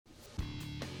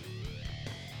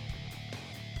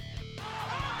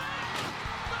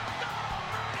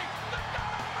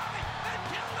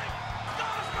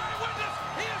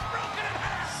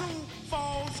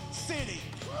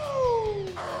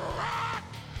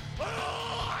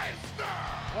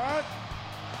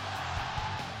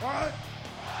What?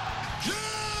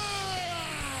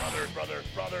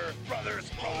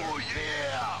 Brothers. Oh,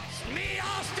 yeah. It's me,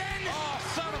 Austin. Oh,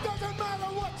 son of a... Doesn't matter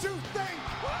what you think.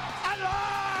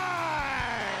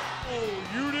 Alive! Oh,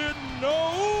 you didn't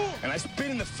know? And I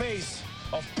spit in the face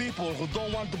of people who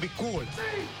don't want to be cool.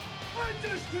 See, I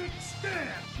just couldn't stand.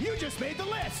 You just made the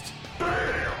list.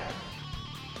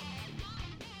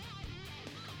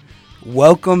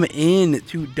 Welcome in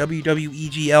to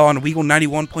WWEGL on Weagle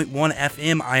 91.1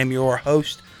 FM. I am your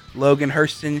host, Logan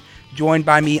Hurston. Joined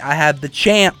by me, I have the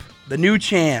champ, the new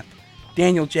champ,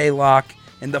 Daniel J. Locke,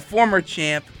 and the former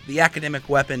champ, the academic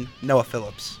weapon, Noah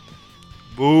Phillips.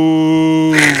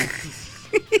 Boo!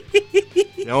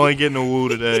 Y'all ain't getting no woo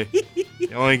today.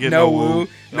 Y'all ain't getting no woo.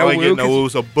 Y'all ain't getting no woo,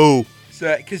 so boo.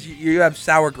 So, because you have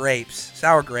sour grapes,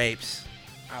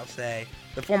 I'll say.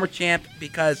 The former champ,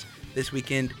 because this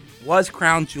weekend was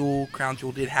Crown Jewel. Crown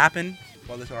Jewel did happen.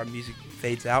 While our music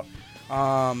fades out.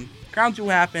 Crown Jewel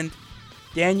happened.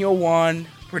 Daniel won.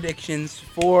 Predictions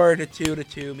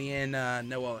 4-2. Me and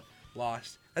Noah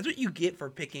lost. That's what you get for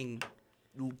picking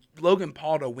Logan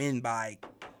Paul to win by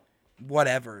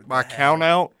whatever. By count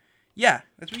out? Yeah,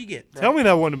 that's what you get, bro. Tell me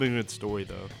that wouldn't have been a good story,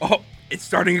 though. Oh, it's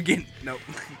starting again. No.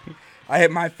 I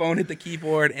hit my phone hit the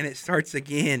keyboard, and it starts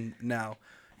again. No.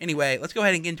 Anyway, let's go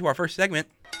ahead and get into our first segment.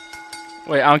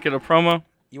 Wait, I don't get a promo?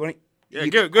 You want to? Yeah,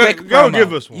 go and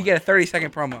give us one. You get a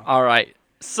 30-second promo. All right.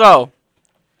 So,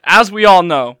 as we all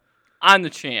know, I'm the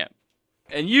champ.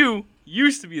 And you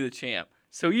used to be the champ.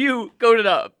 So you go to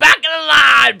the back of the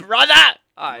line, brother!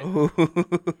 All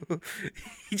right.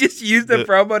 He just used the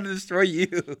promo to destroy you.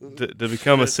 To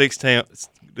become a six-time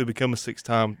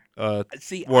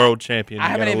See, world champion, I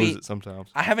you haven't gotta even- lose it sometimes.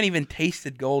 I haven't even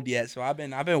tasted gold yet, so I've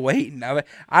been waiting. I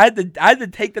had to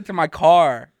take that to my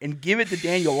car and give it to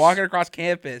Daniel walking across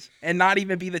campus and not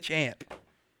even be the champ.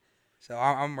 So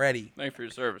I'm ready. Thank you for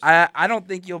your service. I don't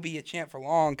think you'll be a champ for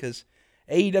long because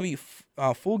AEW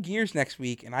Full Gears next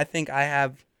week, and I think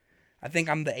I'm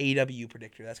the AEW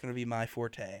predictor. That's going to be my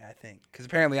forte, I think, because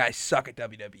apparently I suck at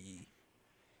WWE.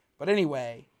 But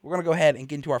anyway, we're going to go ahead and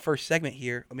get into our first segment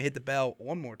here. Let me hit the bell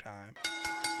one more time.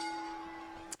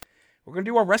 We're going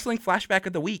to do our wrestling flashback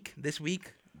of the week. This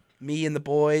week, me and the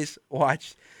boys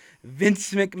watched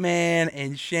Vince McMahon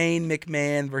and Shane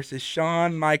McMahon versus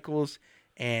Shawn Michaels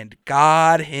and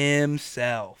God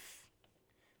himself.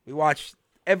 We watched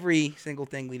every single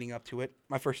thing leading up to it.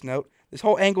 My first note, this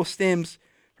whole angle stems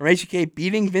from HBK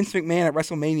beating Vince McMahon at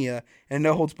WrestleMania in a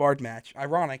no-holds-barred match.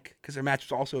 Ironic, because their match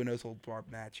was also a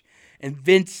no-holds-barred match. And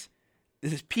Vince,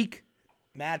 this is peak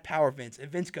Mad Power Vince.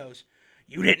 And Vince goes,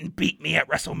 "You didn't beat me at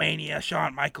WrestleMania,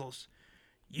 Shawn Michaels.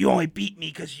 You only beat me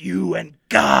because you and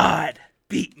God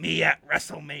beat me at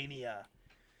WrestleMania."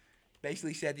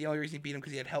 Basically said the only reason he beat him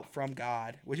because he had help from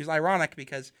God, which is ironic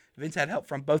because Vince had help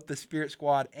from both the Spirit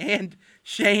Squad and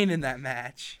Shane in that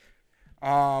match.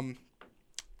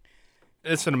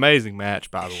 It's an amazing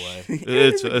match, by the way.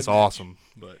 It's awesome.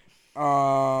 But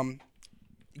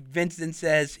Vince then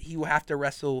says he will have to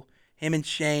wrestle him and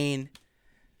Shane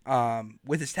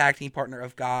with his tag team partner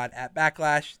of God at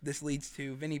Backlash. This leads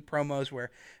to Vinny promos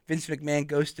where Vince McMahon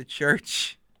goes to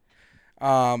church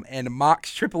and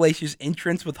mocks Triple H's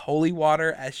entrance with holy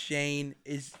water as Shane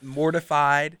is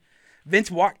mortified. I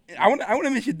want to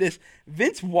mention this.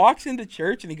 Vince walks into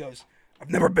church and he goes,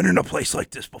 "I've never been in a place like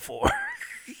this before."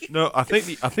 no, I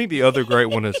think the other great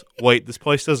one is, wait, this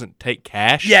place doesn't take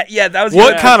cash? Yeah, that was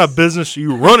What kind of business are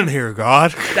you running here,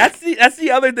 God? That's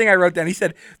the other thing I wrote down. He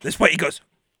said, "This way," he goes,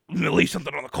 "I'm gonna leave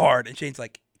something on the card," and Shane's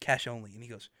like, "Cash only," and he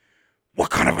goes, "What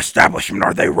kind of establishment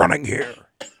are they running here?"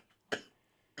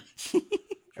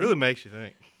 Really makes you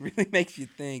think. Really makes you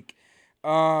think.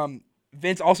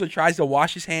 Vince also tries to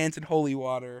wash his hands in holy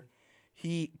water.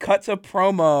 He cuts a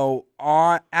promo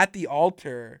at the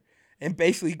altar and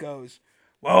basically goes,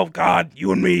 "Well, God,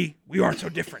 you and me, we aren't so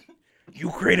different.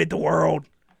 You created the world.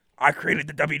 I created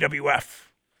the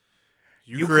WWF.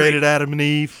 You created Adam and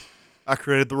Eve. I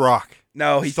created The Rock."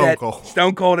 No, he Stone said Cold.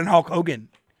 Stone Cold and Hulk Hogan.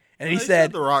 And he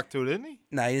said The Rock too, didn't he?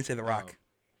 No, he didn't say The Rock.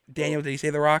 Daniel, did he say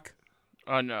The Rock?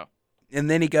 No. And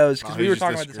then he goes, because we were He's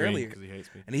talking just about this earlier. disagreeing 'cause he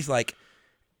hates me. And he's like,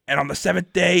 "And on the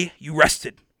seventh day, you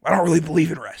rested. I don't really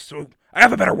believe in rest, so I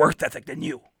have a better work ethic than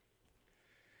you."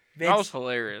 That was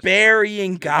hilarious.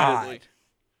 Burying God. Admittedly.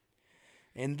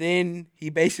 And then he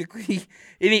basically,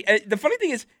 the funny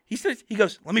thing is, he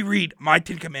goes, "Let me read my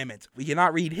 10 Commandments." We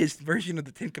cannot read his version of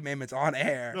the 10 Commandments on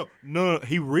air. No,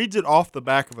 he reads it off the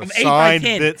back of a 8 by signed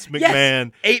 10. Vince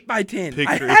McMahon. Yes, 8 by 10. picture.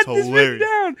 I It's had this written hilarious.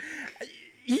 down.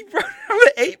 He brought out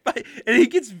an 8 by, and he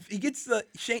gets the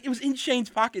Shane. It was in Shane's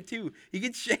pocket too. He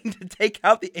gets Shane to take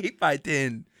out the 8 by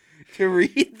 10. to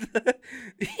read the.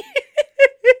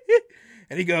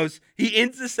 And he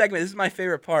ends the segment. This is my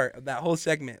favorite part of that whole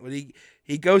segment. When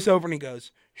he goes over and he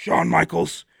goes, Shawn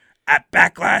Michaels, at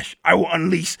Backlash, I will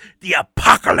unleash the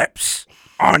apocalypse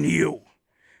on you.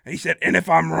 And he said, and if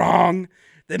I'm wrong,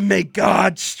 then may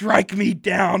God strike me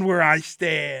down where I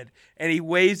stand. And he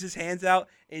waves his hands out,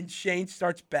 and Shane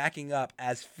starts backing up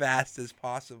as fast as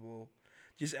possible,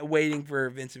 just waiting for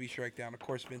Vince to be struck down. Of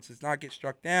course, Vince does not get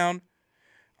struck down.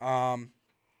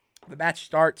 The match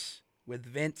starts with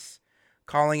Vince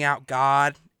calling out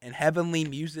God and heavenly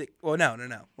music. Well, no.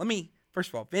 First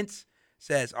of all, Vince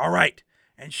says, all right,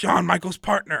 and Shawn Michaels'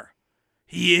 partner,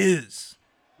 he is.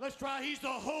 Let's try. He's the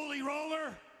holy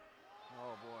roller.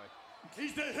 Oh, boy.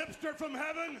 He's the hipster from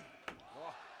heaven.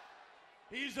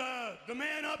 He's the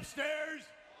man upstairs.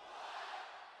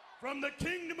 From the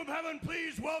kingdom of heaven,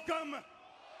 please welcome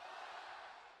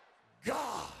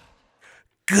God.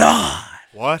 God.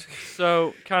 What?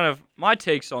 So, kind of my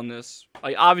takes on this.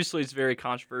 Like, obviously, it's very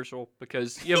controversial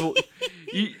because you have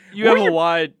you have a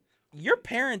wide. Your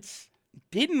parents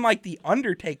didn't like The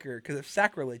Undertaker because of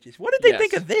sacrilegious. What did they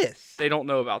think of this? They don't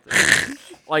know about this.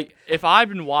 Like, if I've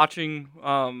been watching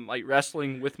like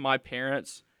wrestling with my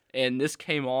parents and this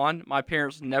came on, my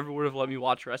parents never would have let me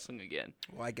watch wrestling again.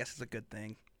 Well, I guess it's a good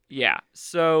thing. Yeah.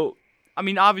 So, I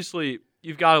mean, obviously,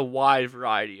 you've got a wide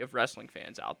variety of wrestling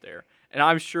fans out there, and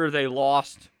I'm sure they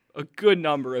lost a good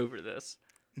number over this.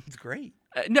 It's great.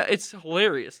 No, it's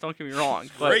hilarious. Don't get me wrong.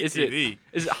 But Great is TV.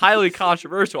 it highly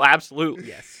controversial? Absolutely.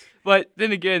 Yes. But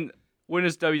then again, when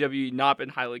has WWE not been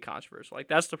highly controversial? Like,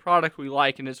 that's the product we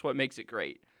like, and it's what makes it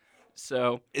great.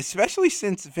 So, especially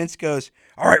since Vince goes,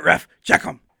 all right, ref, check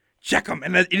him.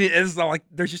 And it's like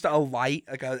there's just a light,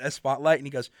 like a spotlight, and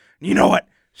he goes, you know what?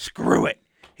 Screw it.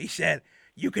 He said,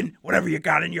 you can, whatever you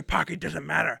got in your pocket doesn't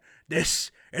matter. This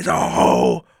is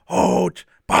a hold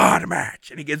bar match.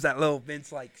 And he gives that little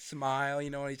Vince like smile, you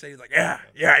know, when he says, he's like, yeah,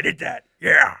 I did that.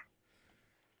 Yeah.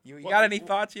 You got any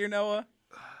thoughts here, Noah?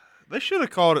 They should have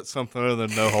called it something other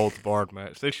than No Holds Barred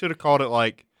match. They should have called it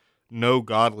like No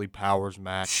Godly Powers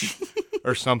match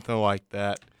or something like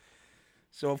that.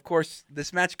 So, of course,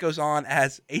 this match goes on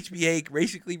as HBA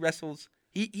basically wrestles.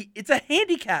 It's a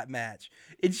handicap match.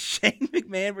 It's Shane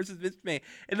McMahon versus Vince McMahon.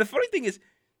 And the funny thing is,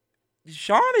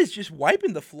 Shawn is just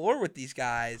wiping the floor with these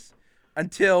guys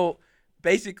until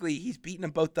basically he's beating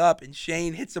them both up, and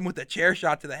Shane hits him with a chair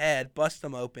shot to the head, busts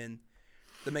them open.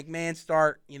 The McMahons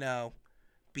start,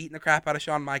 beating the crap out of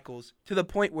Shawn Michaels to the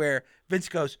point where Vince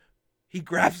goes, he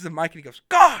grabs the mic and he goes,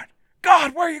 God,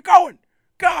 where are you going?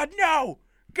 God, no.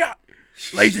 God.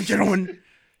 Ladies and gentlemen,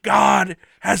 God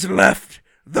has left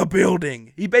the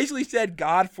building. He basically said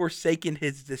God forsaken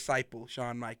his disciple,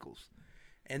 Shawn Michaels.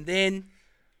 And then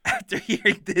after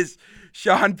hearing this,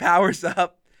 Shawn powers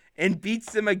up and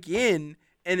beats him again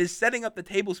and is setting up the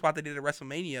table spot they did at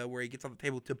WrestleMania where he gets on the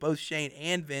table to both Shane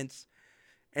and Vince.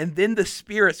 And then the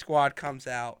Spirit Squad comes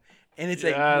out, and it's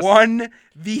a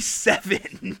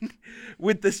 1v7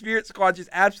 with the Spirit Squad just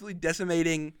absolutely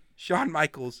decimating Shawn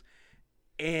Michaels.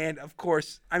 And, of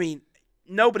course, I mean,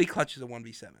 nobody clutches a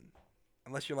 1v7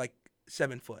 unless you're, like,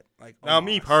 7 foot. Like now,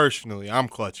 me personally, I'm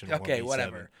clutching a 1v7. Okay,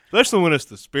 whatever. Especially when it's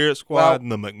the Spirit Squad and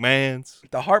the McMahons.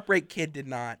 The Heartbreak Kid did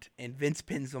not, and Vince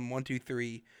pins them 1, 2,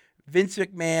 3. Vince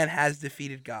McMahon has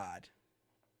defeated God.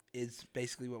 Is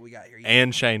basically what we got here.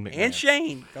 And Shane McMahon. And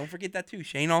Shane. Don't forget that, too.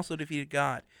 Shane also defeated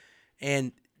God.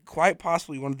 And quite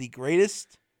possibly one of the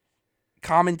greatest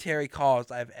commentary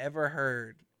calls I've ever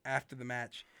heard after the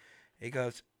match. It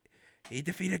goes, he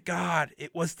defeated God.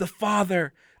 It was the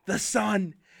Father, the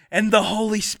Son, and the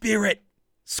Holy Spirit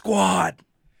squad.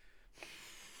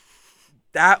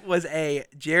 That was a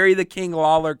Jerry the King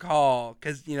Lawler call.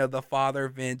 Because, the Father,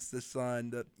 Vince, the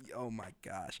Son. Oh, my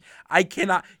gosh. I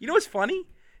cannot. You know what's funny?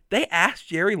 They asked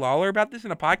Jerry Lawler about this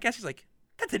in a podcast. He's like,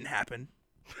 that didn't happen.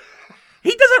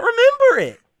 He doesn't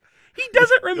remember it. He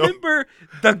doesn't remember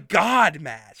the God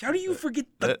match. How do you forget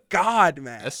the God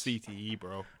match? That's CTE,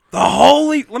 bro.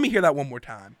 Let me hear that one more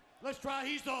time. Let's try.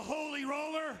 He's the holy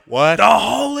roller. What? The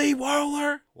holy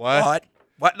roller. What?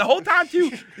 What? The whole time,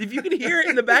 too. If you can hear it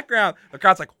in the background, the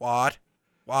crowd's like, what?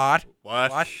 The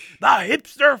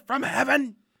hipster from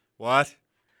heaven. What?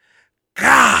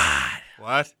 God.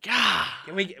 What? God.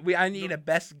 Can we? I need a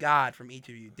best God from each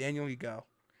of you. Daniel, you go.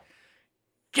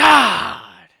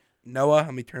 God. Noah,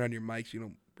 let me turn on your mic so you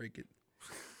don't break it.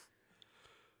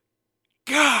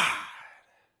 God.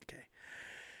 Okay.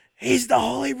 He's the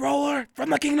holy roller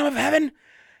from the kingdom of heaven.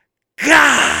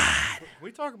 God. Can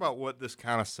we talk about what this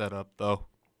kind of set up, though?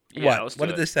 Yeah, What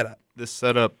did this set up? This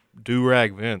set up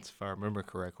Do-Rag Vince, if I remember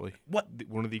correctly. What?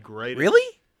 One of the greatest.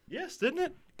 Really? Yes, didn't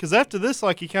it? Because after this,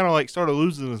 like, he kind of like started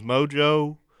losing his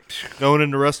mojo. Going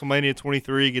into WrestleMania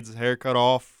 23, he gets his hair cut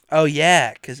off. Oh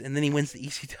yeah, and then he wins the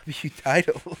ECW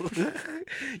title.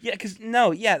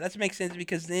 That makes sense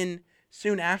because then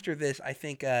soon after this, I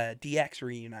think DX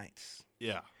reunites.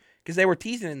 Yeah. Because they were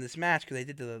teasing in this match because they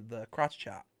did the crotch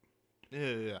chop.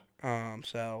 Yeah.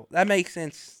 So that makes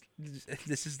sense.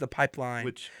 This is the pipeline.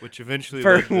 Which eventually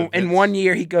in 1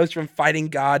 year he goes from fighting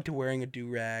God to wearing a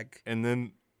do-rag. And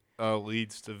then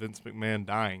leads to Vince McMahon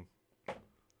dying.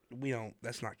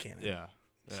 That's not canon. Yeah.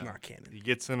 It's not canon. He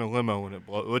gets in a limo and it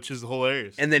blows, which is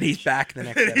hilarious. And then he's back the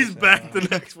next episode. He's back the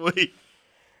next week.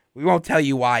 We won't tell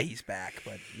you why he's back,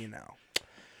 but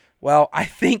Well, I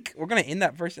think we're going to end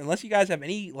that first, unless you guys have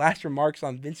any last remarks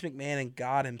on Vince McMahon and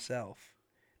God himself.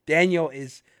 Daniel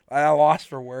is at a loss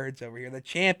for words over here. The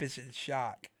champ is in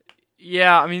shock.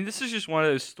 Yeah, I mean, this is just one of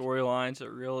those storylines that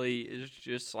really is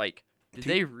just like, did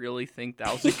they really think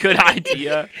that was a good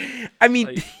idea? I mean,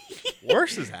 like,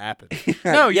 worse has happened.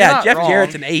 No, you're yeah, not Jeff wrong.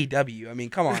 Jarrett's in AEW. I mean,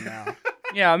 come on now.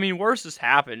 Yeah, I mean, worse has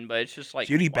happened, but it's just like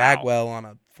Judy wow. Bagwell on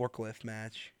a forklift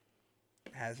match.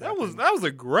 That was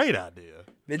a great idea.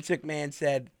 Vince McMahon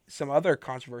said some other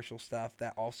controversial stuff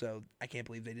that also, I can't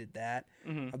believe they did that.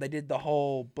 Mm-hmm. They did the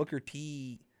whole Booker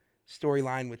T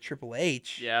storyline with Triple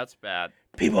H. Yeah, that's bad.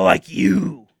 People like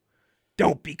you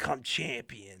don't become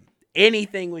champion.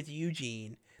 Anything with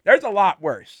Eugene. There's a lot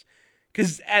worse.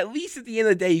 Because at least at the end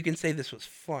of the day, you can say this was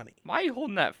funny. Why are you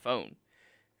holding that phone?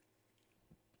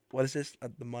 What is this?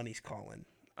 The money's calling.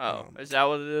 Oh, is that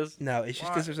what it is? No, it's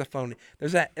just because there's a phone.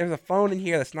 There's a phone in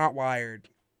here that's not wired.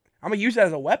 I'm going to use that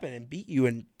as a weapon and beat you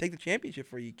and take the championship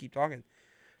for you. Keep talking.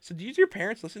 So do your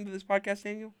parents listen to this podcast,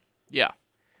 Daniel? Yeah.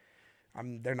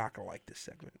 They're not going to like this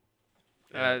segment.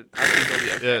 I think they'll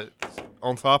be okay. Yeah.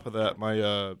 On top of that, my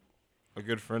a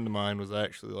good friend of mine was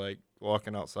actually like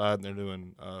walking outside and they're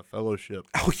doing fellowship.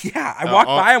 Oh yeah, I walked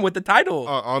by him with the title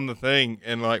on the thing,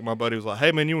 and like my buddy was like,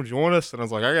 "Hey man, you want to join us?" And I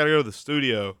was like, "I gotta go to the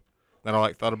studio." Then I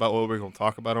like thought about what we were gonna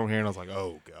talk about on here, and I was like,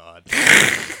 "Oh god."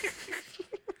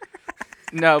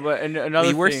 No, but another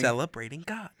we were thing celebrating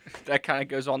God. that kind of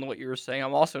goes on to what you were saying.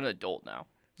 I'm also an adult now.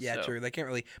 Yeah, so. true. They can't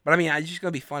really. But I mean, it's just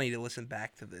gonna be funny to listen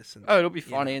back to this. And, it'll be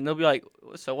funny, and they'll be like,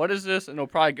 "So what is this?" And they'll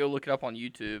probably go look it up on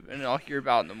YouTube, and I'll hear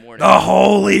about it in the morning. The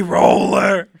Holy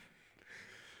Roller,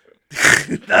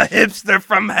 the hipster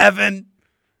from heaven.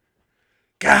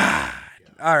 God.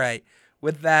 All right.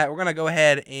 With that, we're gonna go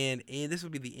ahead and this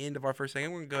will be the end of our first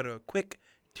segment. We're gonna go to a quick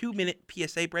 2-minute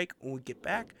PSA break. When we get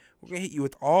back, we're going to hit you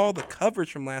with all the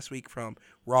coverage from last week from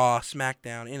Raw,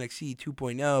 SmackDown, NXT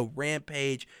 2.0,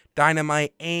 Rampage,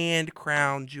 Dynamite, and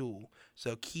Crown Jewel.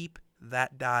 So keep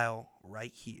that dial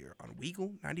right here on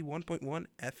Weagle 91.1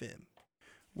 FM.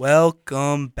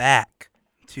 Welcome back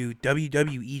to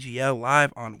WWEGL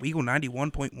Live on Weagle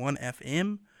 91.1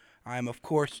 FM. I am, of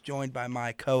course, joined by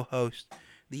my co-host,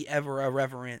 the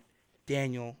ever-irreverent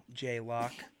Daniel J.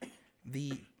 Locke.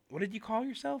 What did you call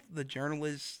yourself? The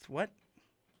journalist, what?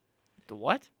 The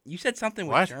what? You said something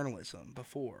with What? journalism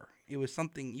before. It was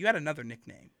something, you had another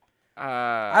nickname.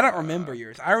 I I don't remember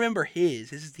yours. I remember his.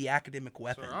 His is the academic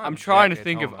weapon. Sir, I'm trying to Jack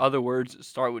think of Daytona. other words that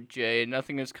start with J, and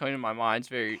nothing that's coming to my mind is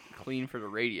very clean for the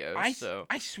radio. I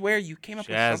swear you came up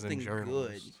Jazz with something and good.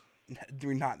 journalist.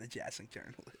 We're not the jazzing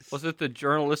journalist. Was it the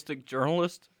journalistic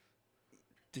journalist?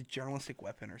 The journalistic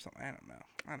weapon or something? I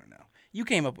don't know. You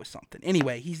came up with something.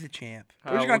 Anyway, he's the champ.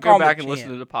 We're just We'll gonna call go him back the and listen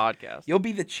champ. to the podcast. You'll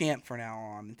be the champ from now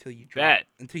on until you drop. Bet.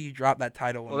 Until you drop that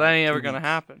title. Well, in that like ain't 2 ever gonna weeks.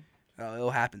 happen. Oh,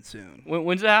 it'll happen soon.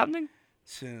 When's it happening?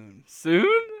 Soon.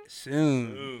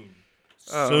 Soon?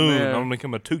 Oh, Soon, man. I'm gonna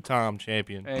become a 2-time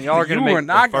champion. And y'all are gonna You make are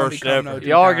not gonna first become ever. no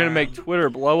y'all are two-time. gonna make Twitter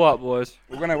blow up, boys.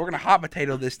 We're gonna hot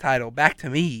potato this title back to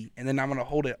me, and then I'm gonna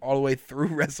hold it all the way through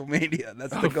WrestleMania.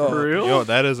 That's the goal. For real? You know what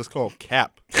that is? It's called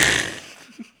cap.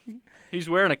 He's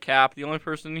wearing a cap. The only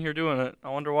person in here doing it. I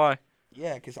wonder why.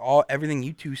 Yeah, because everything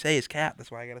you two say is cap.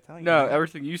 That's why I gotta tell you. No,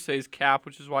 everything you say is cap,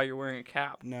 which is why you're wearing a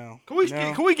cap. No. Can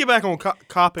we get back on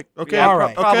topic? Okay, Yeah, all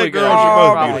right. Probably okay, a good girls, idea. you're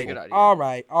both Probably a beautiful. good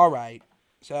idea. All right.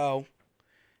 So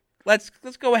let's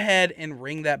go ahead and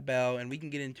ring that bell, and we can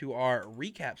get into our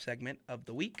recap segment of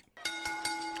the week.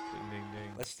 Ding, ding,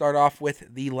 ding. Let's start off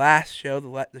with the last show,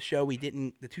 the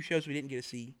 2 shows we didn't get to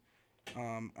see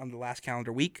on the last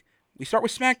calendar week. We start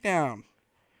with SmackDown.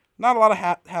 Not a lot of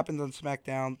happens on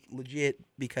SmackDown, legit,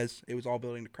 because it was all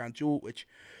building to Crown Jewel, which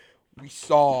we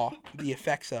saw the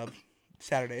effects of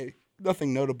Saturday.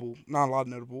 Nothing notable, not a lot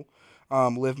notable.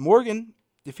 Liv Morgan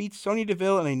defeats Sonya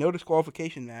Deville in a no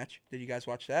disqualification match. Did you guys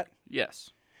watch that?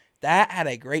 Yes. That had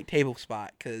a great table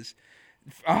spot because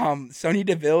Sonya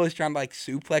Deville is trying to like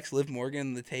suplex Liv Morgan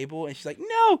on the table, and she's like,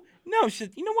 no. She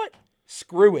said, you know what?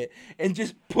 screw it, and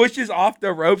just pushes off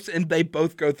the ropes, and they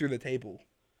both go through the table.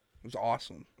 It was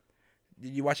awesome.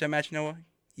 Did you watch that match, Noah?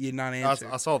 You did not answer.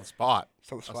 I saw the spot.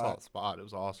 Saw the I saw the spot. It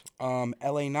was awesome.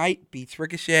 LA Knight beats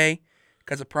Ricochet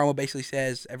because the promo basically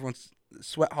says everyone's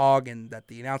sweat hog and that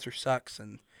the announcer sucks,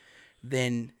 and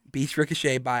then beats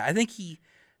Ricochet by, I think he,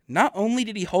 not only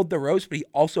did he hold the ropes, but he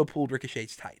also pulled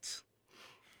Ricochet's tights.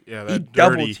 Yeah, He that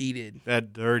double dirty, cheated.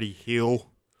 that dirty heel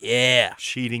Yeah.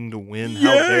 cheating to win.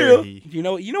 How dare he? You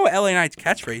know what LA Knight's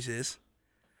catchphrase is?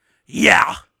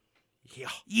 Yeah. Yeah.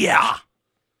 Yeah.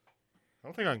 I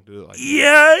don't think I can do it like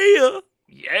that.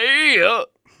 Yeah.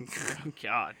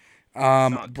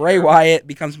 God. Bray Wyatt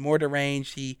becomes more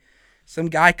deranged. Some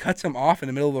guy cuts him off in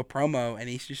the middle of a promo, and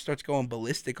he just starts going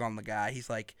ballistic on the guy. He's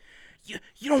like, "You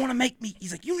don't want to make me."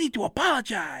 He's like, "You need to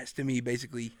apologize to me."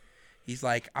 Basically, he's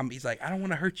like, "I don't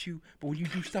want to hurt you, but when you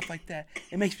do stuff like that,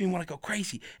 it makes me want to go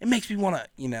crazy. It makes me want to,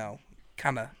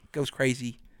 kind of goes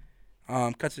crazy."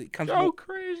 Go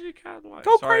crazy, Cadillac.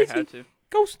 Go Sorry, crazy. I had to.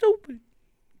 Go stupid.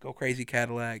 Go crazy,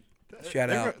 Cadillac. Shout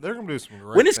out. They're gonna do some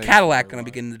great When is things Cadillac for going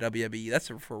to Bray begin in the WWE? That's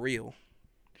for real.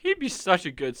 He'd be such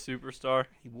a good superstar.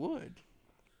 He would.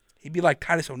 He'd be like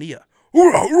Titus O'Neil.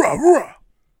 Hoorah, hoorah, hoorah.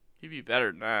 He'd be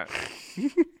better than that.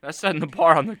 That's setting the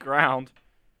bar on the ground.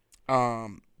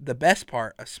 The best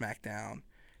part of SmackDown,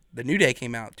 the New Day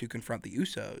came out to confront the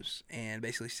Usos and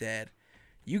basically said,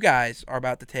 "You guys are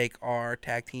about to take our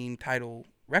tag team title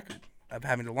record of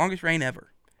having the longest reign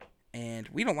ever, and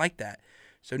we don't like that.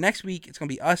 So next week it's gonna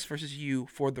be us versus you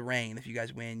for the reign. If you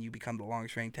guys win, you become the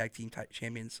longest reigning tag team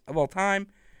champions of all time."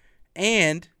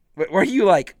 And were you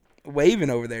like waving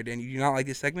over there, Dan? You do not like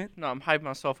this segment? No, I'm hyping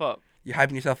myself up. You're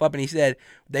hyping yourself up, and he said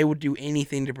they would do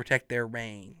anything to protect their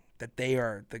reign. That they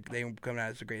are coming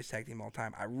out as the greatest tag team of all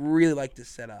time. I really like this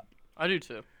setup. I do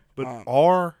too. But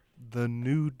are the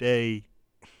New Day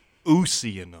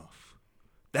Usi enough?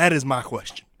 That is my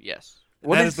question. Yes.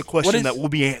 That is the question that will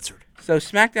be answered. So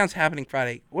SmackDown's happening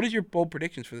Friday. What is your bold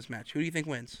predictions for this match? Who do you think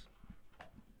wins?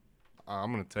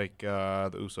 I'm gonna take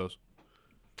the Usos.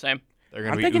 Same. They're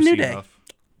gonna I'm be thinking Usi New Day. enough.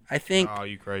 I think, Oh,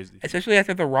 you crazy? especially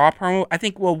after the Raw promo, I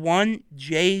think, one,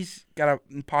 Jay's got an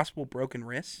impossible broken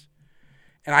wrist.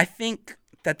 And I think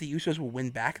that the Usos will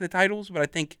win back the titles, but I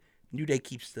think New Day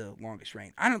keeps the longest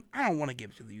reign. I don't want to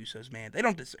give it to the Usos, man. They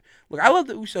don't deserve. Look, I love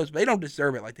the Usos, but they don't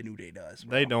deserve it like the New Day does.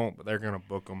 Bro. They don't, but they're gonna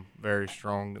book them very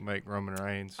strong to make Roman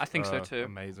Reigns. I think so, too.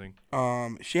 Amazing.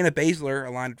 Shayna Baszler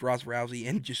aligned with Ronda Rousey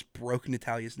and just broke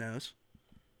Natalia's nose.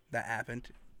 That happened.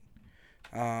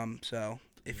 So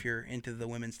if you're into the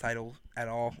women's title at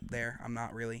all, I'm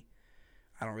not really.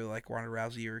 I don't really like Ronda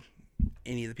Rousey or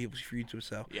any of the people she feuds with.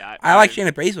 So yeah, I like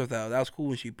Shayna Baszler though. That was cool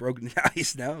when she broke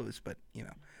Natalia's nose. But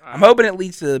I'm hoping it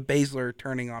leads to Baszler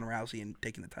turning on Rousey and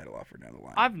taking the title off her down the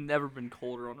line. I've never been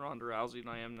colder on Ronda Rousey than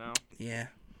I am now. Yeah,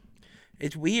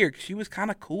 it's weird. She was kind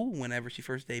of cool whenever she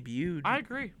first debuted. I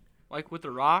agree. Like with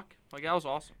The Rock, like that was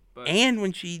awesome. But And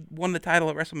when she won the title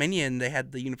at WrestleMania and they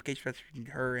had the unification match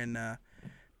between her and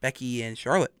Becky and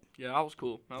Charlotte. yeah, that was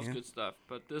cool. That was good stuff.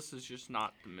 But this is just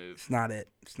not the move. It's not it.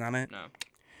 It's not it. No.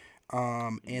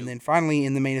 And then finally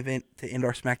in the main event to end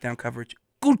our SmackDown coverage,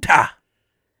 Gunther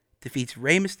defeats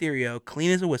Rey Mysterio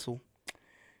clean as a whistle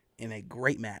in a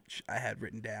great match I had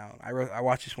written down. I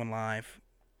watched this one live.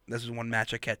 This is one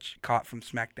match I caught from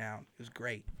SmackDown. It was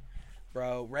great.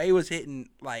 Bro, Rey was hitting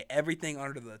like everything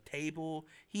under the table.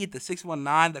 He hit the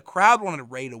 619. The crowd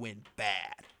wanted Rey to win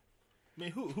bad. I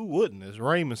mean, who wouldn't? It's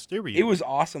Rey Mysterio. It was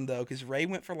awesome though, because Rey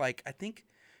went for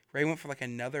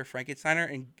another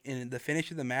Frankensteiner, and the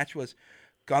finish of the match was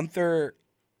Gunther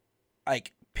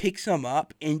like picks him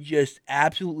up and just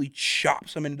absolutely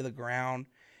chops him into the ground,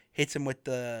 hits him with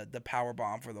the power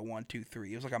bomb for the 1, 2,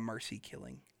 3. It was like a mercy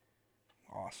killing.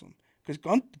 Awesome. Because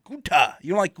Gunther, you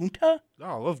don't like Gunther? No,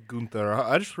 I love Gunther.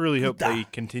 I just really hope Gunther. they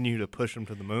continue to push him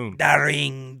to the moon. The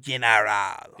Ring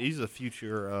General. He's a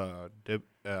future,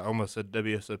 almost said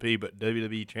WSOP, but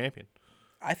WWE champion.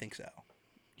 I think so.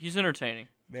 He's entertaining.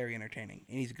 Very entertaining,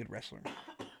 and he's a good wrestler.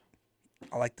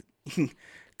 I like the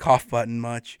cough button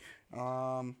much.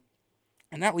 And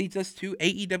that leads us to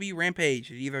AEW Rampage.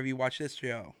 Did either of you watch this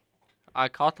show? I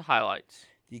caught the highlights.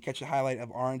 Did you catch the highlight of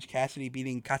Orange Cassidy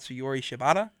beating Katsuyori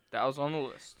Shibata? That was on the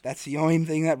list. That's the only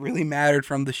thing that really mattered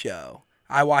from the show.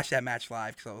 I watched that match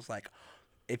live because I was like,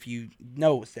 if you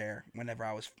know it was there whenever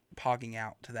I was pogging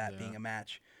out to that being a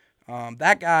match.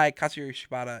 That guy, Katsuyori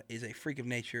Shibata, is a freak of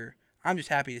nature. I'm just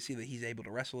happy to see that he's able to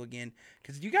wrestle again.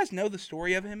 Because do you guys know the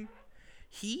story of him?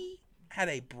 He had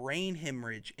a brain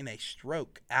hemorrhage and a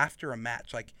stroke after a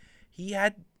match. Like, he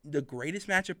had the greatest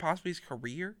match of possibly his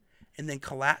career and then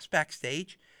collapsed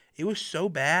backstage. It was so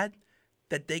bad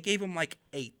that they gave him like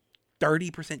a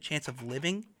 30% chance of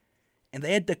living, and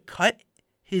they had to cut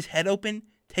his head open,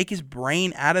 take his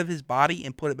brain out of his body,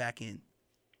 and put it back in.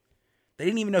 They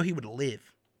didn't even know he would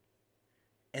live.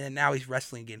 And then now he's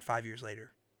wrestling again 5 years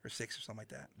later, or 6 or something like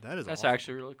that. That's awesome.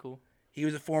 actually really cool. He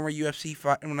was a former UFC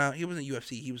fighter. Well, no, he wasn't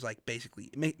UFC. He was like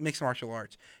basically mixed martial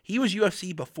arts. He was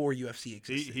UFC before UFC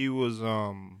existed. He was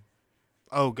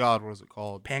oh God, what is it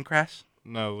called? Pancras?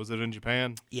 No, was it in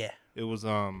Japan? Yeah. It was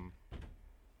God,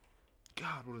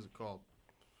 what is it called?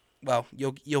 Well,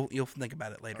 you'll think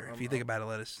about it later. If you think about it,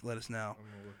 let us know. I'm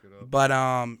gonna look it up. But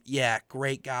yeah,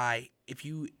 great guy. If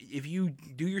you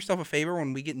do yourself a favor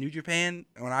when we get New Japan,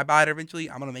 when I buy it eventually,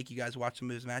 I'm gonna make you guys watch some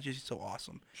of his matches. He's so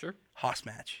awesome. Sure. Haas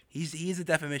match. He's the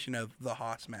definition of the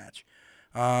Haas match.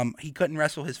 He couldn't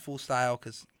wrestle his full style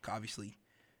because obviously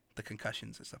the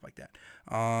concussions and stuff like that.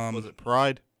 Was it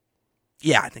Pride?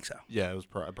 Yeah, I think so. Yeah, it was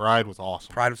Pride. Pride was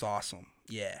awesome. Pride was awesome.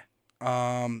 Yeah.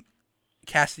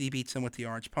 Cassidy beats him with the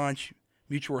Orange Punch.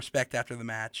 Mutual respect after the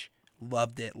match.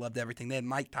 Loved it. Loved everything. They had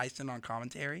Mike Tyson on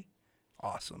commentary.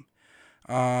 Awesome.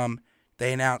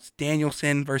 They announced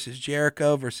Danielson versus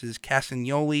Jericho versus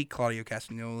Castagnoli, Claudio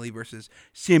Castagnoli versus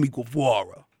Sammy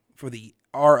Guevara for the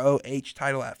ROH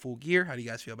title at Full Gear. How do you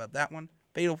guys feel about that one?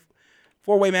 Fatal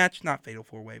 4-way match. Not fatal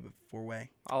 4-way, but 4-way.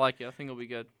 I like it. I think it'll be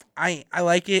good. I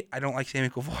like it. I don't like Sammy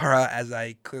Guevara, as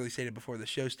I clearly stated before the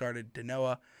show started, to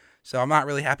Noah. So I'm not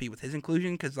really happy with his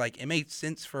inclusion because, like, it made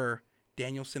sense for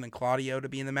Danielson and Claudio to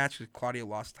be in the match because Claudio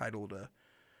lost title to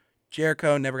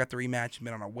Jericho, never got the rematch,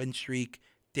 been on a win streak.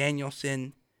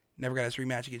 Danielson never got his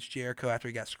rematch against Jericho after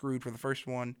he got screwed for the first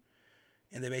one.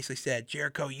 And they basically said,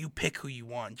 Jericho, you pick who you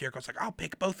want. Jericho's like, I'll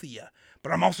pick both of you,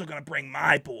 but I'm also going to bring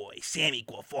my boy, Sammy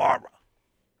Guevara.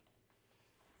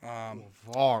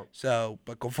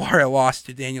 But Guevara lost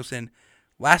to Danielson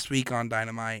last week on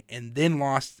Dynamite and then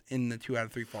lost in the 2 out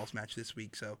of 3 falls match this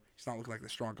week. So he's not looking like the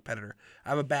strong competitor. I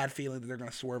have a bad feeling that they're going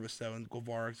to swerve us, though, and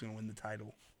Guevara's going to win the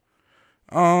title.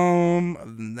 Other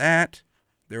than that,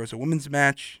 there was a women's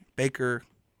match.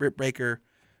 Britt Baker,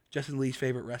 Justin Lee's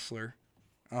favorite wrestler,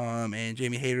 and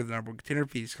Jamie Hayter, the number 1 contender,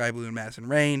 defeated Sky Blue and Madison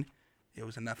Rayne. It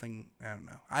was a nothing. I don't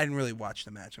know. I didn't really watch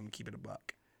the match. I'm going to keep it a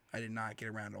buck. I did not get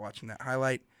around to watching that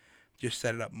highlight. Just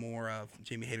set it up more of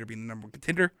Jamie Hayter being the number 1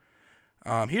 contender.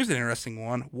 Here's an interesting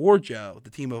one. Wardlow, the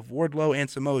team of Wardlow and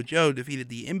Samoa Joe, defeated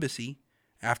the Embassy.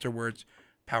 Afterwards,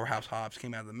 Powerhouse Hobbs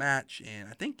came out of the match, and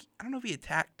I don't know if he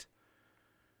attacked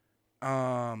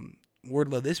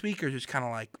Wardlow this week or just kind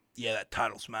of like, yeah, that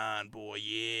title's mine, boy.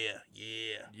 Yeah.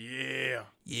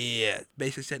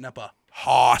 Basically setting up a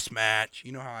Hoss match.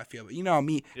 You know how I feel. But you know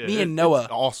me and Noah.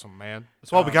 It's awesome, man.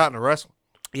 That's why we got into wrestling.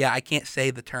 Yeah, I can't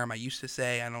say the term I used to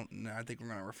say. I think we're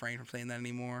gonna refrain from saying that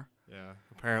anymore. Yeah,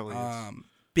 apparently.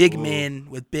 Big men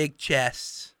with big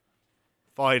chests.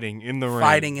 Fighting in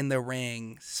the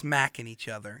ring, smacking each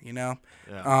other, you know?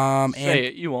 Yeah. Say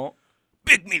it, you won't.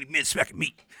 Big meaty men smacking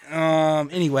meat.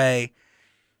 Anyway,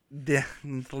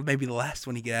 maybe the last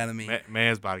one he get out of me.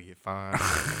 Man's about to get fined.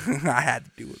 I had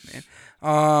to do it,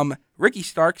 man. Ricky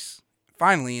Starks,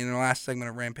 finally, in the last segment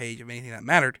of Rampage of anything that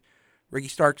mattered, Ricky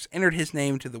Starks entered his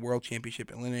name to the World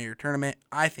Championship Eliminator Tournament.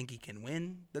 I think he can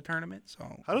win the tournament.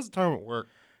 So how does the tournament work?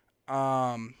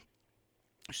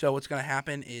 So what's going to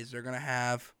happen is they're going to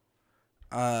have,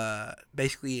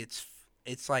 basically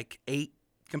it's like 8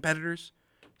 competitors.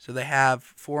 So they have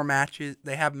 4 matches.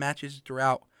 They have matches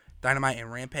throughout Dynamite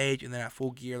and Rampage, and then at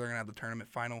Full Gear they're going to have the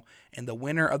tournament final. And the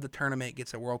winner of the tournament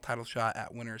gets a world title shot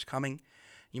at Winter is Coming.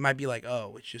 You might be like,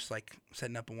 oh, it's just like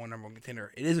setting up a number 1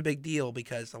 contender. It is a big deal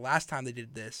because the last time they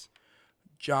did this,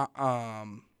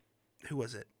 who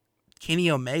was it?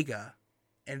 Kenny Omega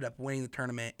ended up winning the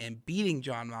tournament and beating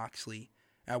Jon Moxley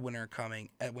at Winter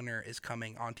is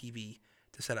Coming on TV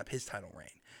to set up his title reign.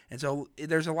 And so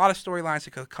there's a lot of storylines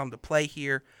that could come to play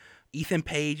here. Ethan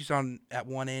Page is on at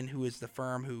one end, who is the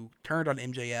firm who turned on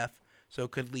MJF. So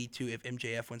it could lead to, if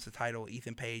MJF wins the title,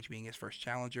 Ethan Page being his first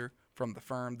challenger from the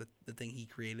firm, the thing he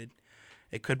created.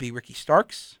 It could be Ricky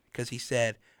Starks, because he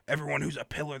said, everyone who's a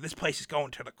pillar, this place is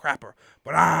going to the crapper,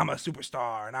 but I'm a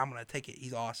superstar, and I'm going to take it.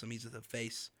 He's awesome. He's the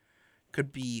face.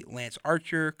 Could be Lance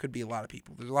Archer. Could be a lot of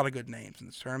people. There's a lot of good names in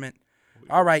this tournament.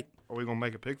 All right. Are we going to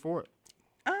make a pick for it?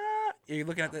 You're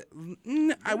looking at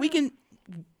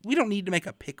we don't need to make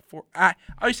a pick for. I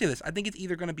always say this. I think it's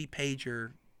either going to be Page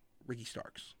or Ricky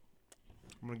Starks.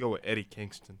 I'm going to go with Eddie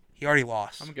Kingston. He already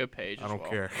lost. I'm going to go Page I don't well.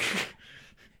 care.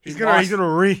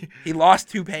 He lost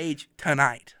to Page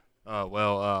tonight. That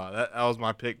was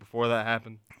my pick before that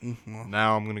happened. Mm-hmm.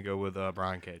 Now I'm going to go with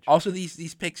Brian Cage. Also,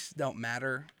 these picks don't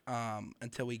matter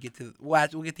until we get to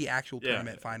we'll get the actual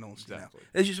tournament finals. Exactly.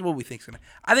 That's just what we think is going to.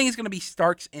 I think it's going to be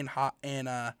Starks and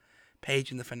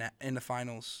Paige in the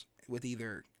finals with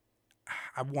either.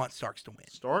 I want Starks to win.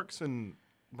 Starks and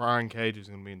Brian Cage is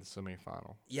going to be in the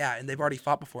semifinal. Yeah, and they've already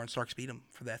fought before, and Starks beat him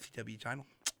for the FTW title.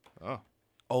 Oh.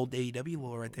 Old AEW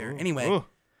lore right there. Ooh. Anyway, Ooh.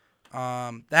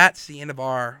 that's the end of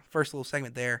our first little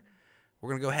segment there.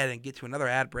 We're going to go ahead and get to another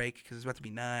ad break because it's about to be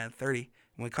 9:30.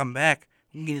 When we come back,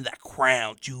 we're going to get into that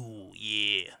Crown Jewel.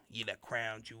 Yeah, that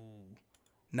Crown Jewel.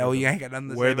 No, you ain't got nothing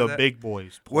to say Where the about that? big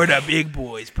boys play. Where the big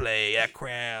boys play. That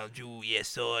Crown Jewel. Yeah,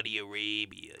 Saudi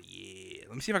Arabia. Yeah.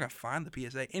 Let me see if I can find the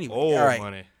PSA. Anyway, Oh, all right.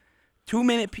 money.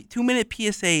 2-minute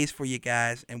PSAs for you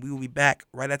guys, and we will be back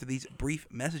right after these brief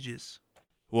messages.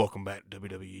 Welcome back to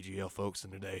WWEGL, folks,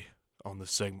 and today on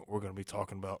this segment we're going to be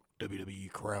talking about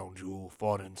WWE Crown Jewel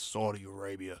fought in Saudi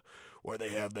Arabia, where they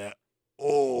have that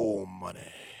oil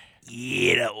money.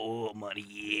 Yeah, that oil money,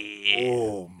 yeah.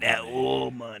 Oil money. That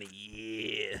oil money,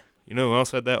 yeah. You know who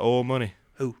else had that oil money?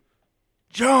 Who?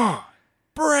 John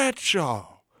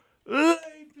Bradshaw.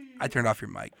 I turned off your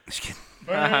mic. Just kidding.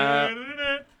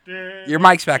 Your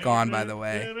mic's back on, by the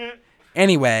way.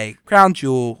 Anyway, Crown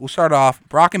Jewel. We'll start off.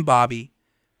 Brock and Bobby.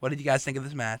 What did you guys think of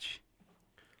this match?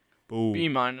 Boo.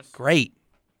 B-. Great.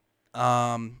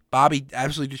 Bobby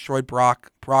absolutely destroyed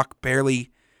Brock. Brock barely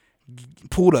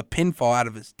pulled a pinfall out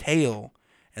of his tail,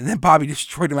 and then Bobby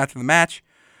destroyed him after the match.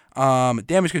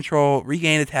 Damage Control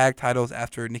regained the tag titles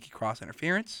after Nikki Cross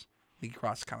interference. Nikki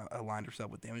Cross kind of aligned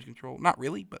herself with Damage Control. Not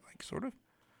really, but like sort of.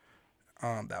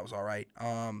 That was all right.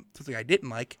 Something I didn't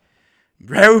like.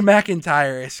 Drew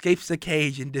McIntyre escapes the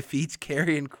cage and defeats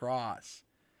Karrion Kross.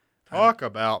 Talk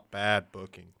about bad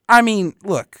booking. I mean,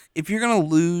 look, if you're gonna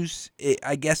lose,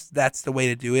 I guess that's the way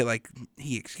to do it. Like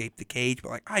he escaped the cage, but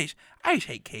like I just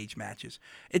hate cage matches.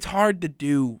 It's hard to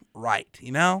do right,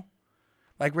 you know,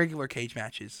 like regular cage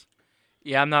matches.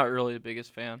 Yeah, I'm not really the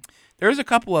biggest fan. There's a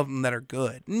couple of them that are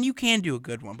good, and you can do a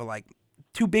good one, but like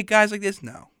two big guys like this,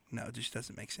 no, it just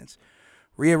doesn't make sense.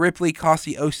 Rhea Ripley cost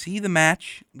the OC the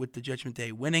match with the Judgment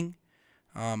Day winning.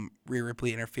 Rhea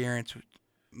Ripley interference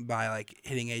by like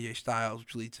hitting AJ Styles,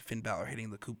 which leads to Finn Balor hitting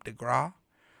the coup de grace.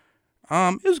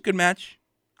 It was a good match.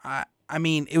 I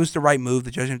mean, it was the right move.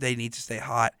 The Judgment Day needs to stay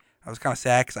hot. I was kind of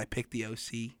sad because I picked the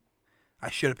OC. I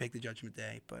should have picked the Judgment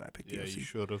Day, but I picked the OC. Yeah, you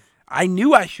should have. I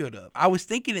knew I should have. I was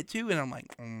thinking it too, and I'm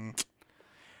like,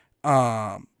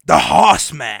 the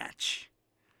Hoss match.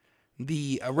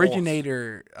 The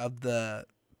originator of the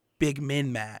big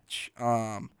men match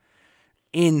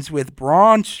ends with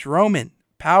Braun Strowman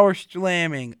power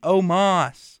slamming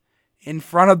Omos in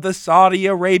front of the Saudi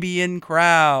Arabian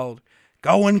crowd,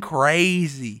 going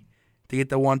crazy to get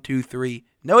the 1, 2, 3.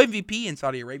 No MVP in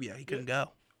Saudi Arabia. He couldn't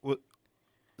go. What?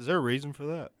 Is there a reason for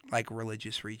that? Like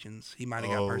religious regions. He might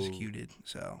have got persecuted.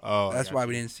 So that's why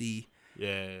we didn't see.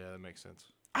 Yeah, that makes sense.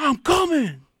 I'm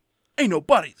coming. Ain't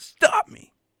nobody stop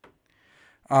me.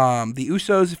 The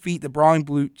Usos defeat the Brawling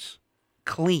Brutes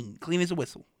clean as a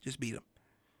whistle. Just beat them.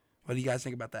 What do you guys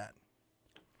think about that?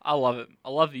 I love it.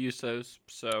 I love the Usos.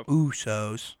 So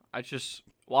Usos. I just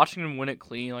watching them win it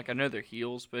clean. Like I know they're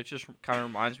heels, but it just kind of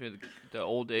reminds me of the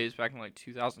old days back in like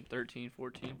 2013,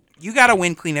 14. You gotta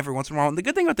win clean every once in a while. And the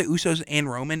good thing about the Usos and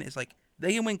Roman is like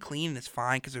they can win clean and it's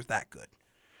fine because they're that good.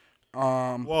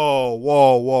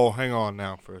 Whoa! Hang on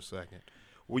now for a second.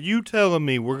 Were you telling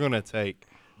me we're gonna take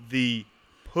the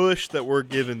push that we're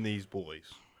giving these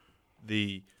boys,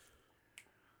 the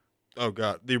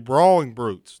Brawling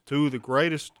Brutes, two of the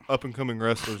greatest up-and-coming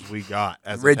wrestlers we got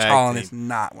as Ridge a tag Holland team. is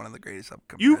not one of the greatest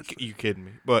up-and-coming wrestlers. You kidding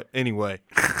me? But anyway,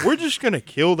 we're just gonna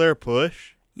kill their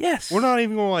push. Yes. We're not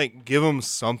even gonna like give them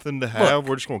something to have. Look,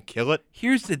 we're just gonna kill it.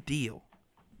 Here's the deal: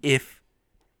 if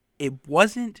it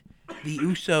wasn't the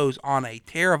Usos on a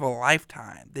tear of a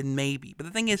lifetime, then maybe. But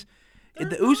the thing is, if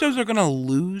the Usos are gonna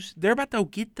lose, they're about to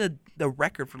get the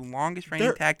record for the longest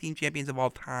reigning tag team champions of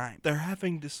all time. They're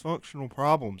having dysfunctional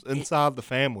problems inside the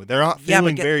family. They're not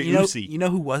feeling very oozy. You know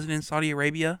who wasn't in Saudi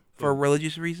Arabia for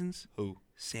religious reasons? Who?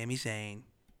 Sami Zayn.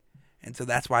 And so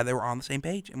that's why they were on the same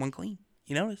page and went clean.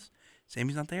 You notice?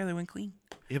 Sami's not there, they went clean.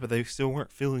 Yeah, but they still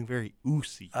weren't feeling very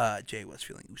oozy. Jay was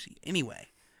feeling oozy. Anyway,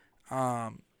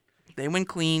 they went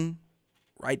clean.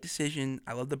 Right decision.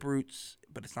 I love the Brutes,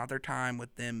 but it's not their time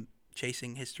with them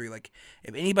chasing history. Like,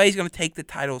 if anybody's going to take the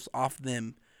titles off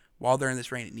them while they're in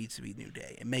this reign, it needs to be New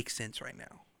Day. It makes sense right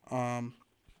now.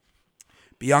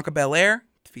 Bianca Belair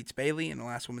defeats Bayley in the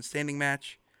last woman standing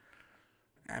match.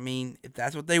 I mean, if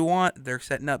that's what they want, they're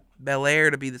setting up Belair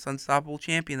to be this unstoppable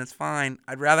champion. That's fine.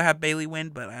 I'd rather have Bayley win,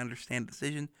 but I understand the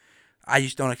decision. I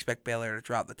just don't expect Belair to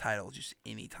drop the title just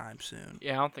anytime soon.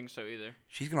 Yeah, I don't think so either.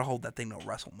 She's going to hold that thing to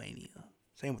WrestleMania.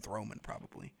 Same with Roman,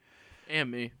 probably.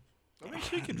 And me. I mean,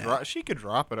 she could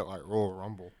drop it at like Royal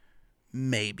Rumble.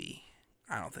 Maybe.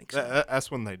 I don't think so. That's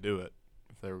when they do it.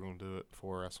 If they were going to do it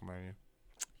before WrestleMania.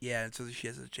 Yeah, and so she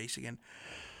has a chase again.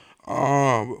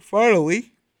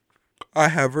 Finally, I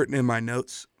have written in my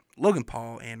notes, Logan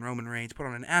Paul and Roman Reigns put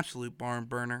on an absolute barn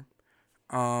burner.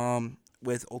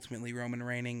 With ultimately Roman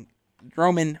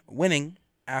winning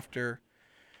after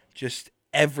just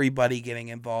everybody getting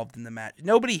involved in the match.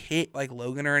 Nobody hit like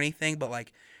Logan or anything, but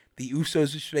like the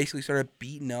Usos just basically started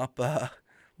beating up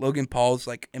Logan Paul's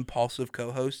like impulsive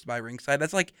co-host by ringside.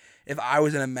 That's like if I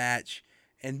was in a match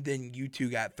and then you two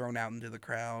got thrown out into the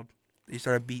crowd. They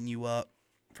started beating you up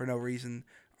for no reason.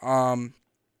 Then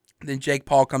Jake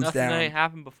Paul comes Nothing down. that ain't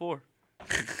happened before.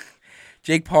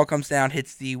 Jake Paul comes down,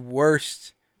 hits the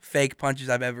worst fake punches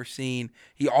I've ever seen.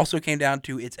 He also came down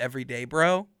to "It's Everyday,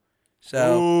 Bro."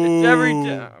 So It's every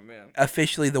day. Oh, man.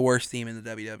 officially the worst theme in the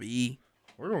WWE.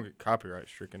 We're going to get copyright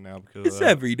stricken now because It's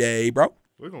every day, bro.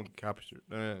 we're going to get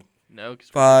copyright. No, because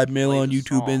 5 mil on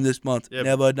YouTube in this month. Yeah,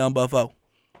 Never done before.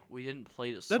 We didn't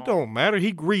play the song. That don't matter.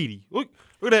 He greedy. Look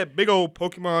at that big old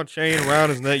Pokemon chain around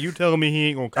his neck. You telling me he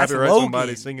ain't going to That's copyright Logan.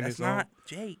 somebody singing That's his song? not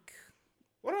Jake.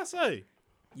 What did I say?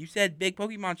 You said big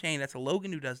Pokemon chain. That's a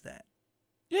Logan who does that.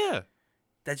 Yeah.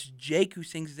 That's Jake who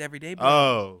sings "It's Everyday, Bro."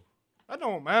 Oh. That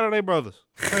don't matter. They brothers.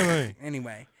 Same thing.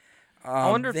 Anyway.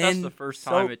 I wonder if that's then the first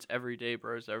time It's Everyday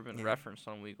Bro's ever been referenced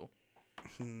on Weagle.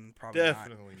 Probably not.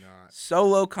 Definitely not.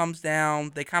 Solo comes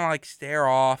down. They kind of like stare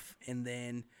off, and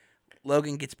then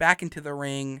Logan gets back into the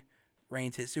ring.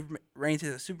 Reigns hits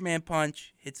a Superman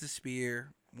punch, hits a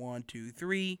spear. 1, 2,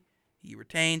 3. He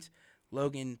retains.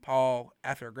 Logan Paul,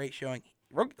 after a great showing,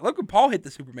 Logan Paul hit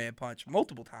the Superman punch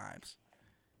multiple times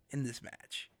in this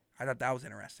match. I thought that was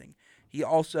interesting. He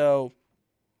also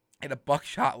hit a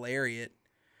buckshot lariat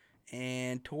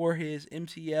and tore his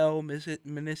MCL,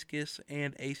 meniscus,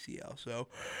 and ACL. So,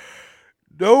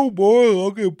 no more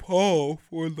Logan Paul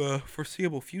for the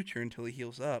foreseeable future until he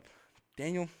heals up.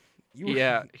 Daniel,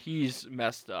 Yeah, he's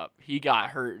messed up. He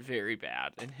got hurt very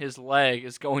bad, and his leg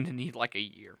is going to need like a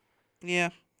year. Yeah,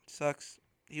 sucks.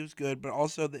 He was good, but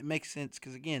also that makes sense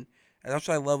because, again, as much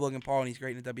as I love Logan Paul and he's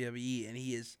great in the WWE, and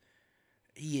he is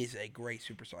a great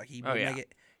superstar. Like,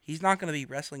 he's not going to be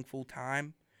wrestling full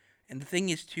time. And the thing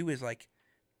is, too, is like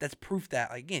that's proof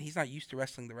that, like, again, he's not used to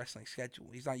wrestling the wrestling schedule.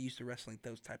 He's not used to wrestling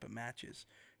those type of matches,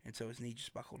 and so his knee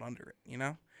just buckled under it, you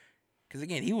know? Because,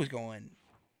 again, he was going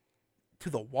to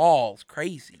the walls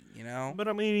crazy, you know? But,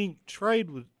 I mean,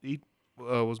 he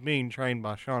was being trained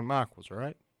by Shawn Michaels,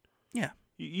 right? Yeah.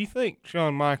 You think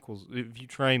Shawn Michaels, if you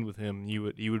trained with him, you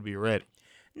would be ready?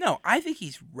 No, I think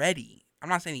he's ready. I'm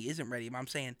not saying he isn't ready, but I'm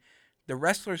saying the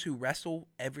wrestlers who wrestle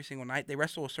every single night, they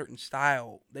wrestle a certain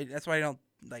style. That's why they don't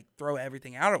like throw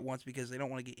everything out at once because they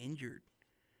don't want to get injured.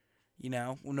 You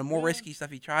know, when the more risky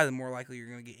stuff you try, the more likely you're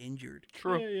going to get injured.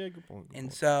 True. Yeah, good point.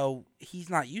 And so he's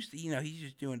not used to, he's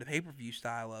just doing the pay-per-view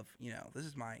style of, this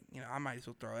is my, I might as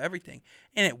well throw everything.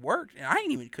 And it worked. And I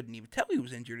couldn't even tell he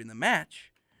was injured in the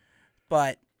match.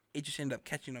 But it just ended up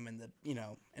catching him in the,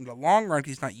 in the long run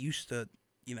because he's not used to,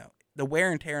 the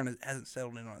wear and tear hasn't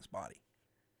settled in on his body.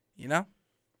 You know?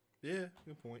 Yeah,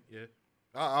 good point. Yeah,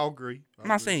 I'll agree. I'm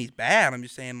not saying he's bad. I'm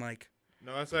just saying, like.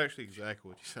 No, that's actually exactly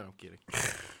what you said. I'm kidding.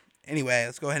 Anyway,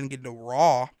 let's go ahead and get into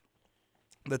Raw.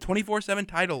 The 24/7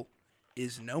 title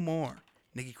is no more.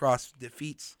 Nikki Cross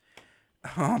defeats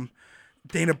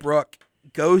Dana Brooke,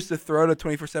 goes to throw the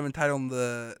 24/7 title in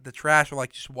the trash while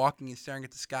like just walking and staring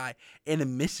at the sky, and it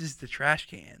misses the trash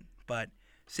can. But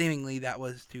seemingly that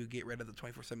was to get rid of the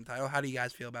 24/7 title. How do you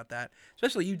guys feel about that?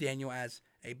 Especially you, Daniel, as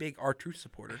a big R-Truth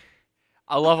supporter.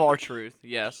 I love R-Truth,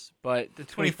 yes, but the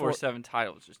 24/7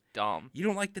 title is just dumb. You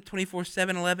don't like the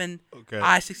 24/7/11 Okay.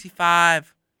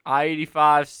 I-65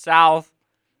 I-85 South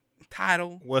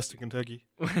title? Western Kentucky.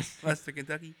 Western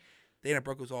Kentucky. Dana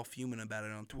Brooke was all fuming about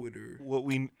it on Twitter.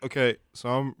 So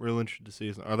I'm real interested to see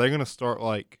is, are they going to start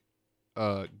like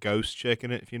ghost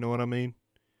checking it, if you know what I mean?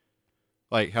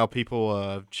 Like how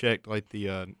people checked like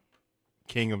the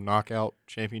King of Knockout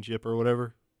Championship or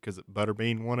whatever because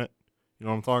Butterbean won it. You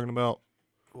know what I'm talking about?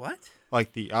 What?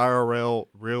 Like the IRL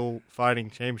Real Fighting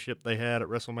Championship they had at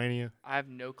WrestleMania I have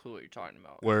no clue what you're talking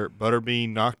about. where Butterbean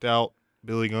knocked out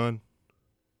Billy Gunn.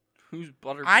 Who's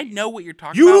Butterbean? I know what you're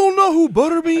talking You about. don't know who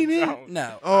Butterbean is? don't.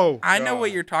 No. Oh, I know God.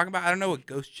 what you're talking about. I don't know what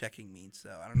ghost checking means,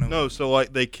 though. I don't know. No, so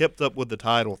like they kept up with the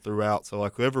title throughout. So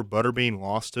like whoever Butterbean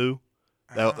lost to,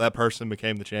 that person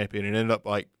became the champion and ended up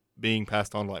like being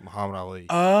passed on to like Muhammad Ali.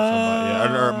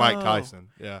 Or Mike Tyson.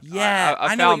 Yeah. Yeah,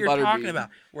 I I know what found you're talking Butterbean. about.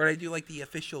 Where they do like the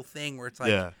official thing where it's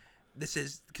like, Yeah. this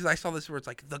is because I saw this where it's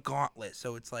like the gauntlet.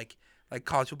 So it's like like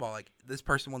college football. Like this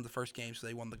person won the first game, so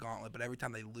they won the gauntlet. But every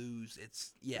time they lose,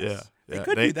 it's yes. Yeah, They yeah.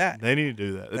 could do that. They need to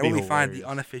do that. Then we find the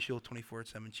unofficial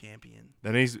 24/7 champion.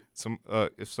 That needs some.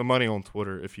 If somebody on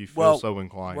Twitter, if you feel so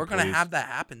inclined, we're gonna please. have that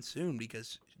happen soon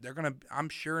because they're gonna. I'm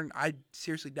sure. I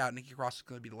seriously doubt Nikki Cross is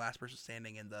gonna be the last person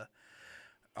standing in the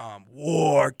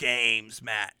War Games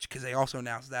match because they also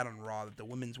announced that on Raw that the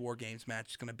women's War Games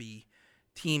match is gonna be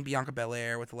Team Bianca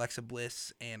Belair with Alexa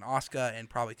Bliss and Asuka and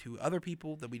probably 2 other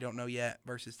people that we don't know yet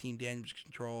versus Team Damage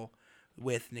Control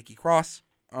with Nikki Cross.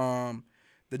 The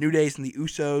New Days and the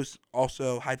Usos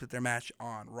also hyped up their match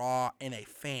on Raw in a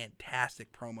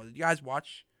fantastic promo. Did you guys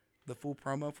watch the full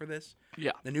promo for this?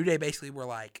 Yeah. The New Day basically were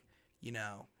like, you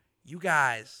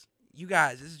guys,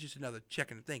 this is just another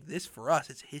check in the thing. This for us,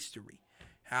 it's history.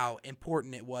 How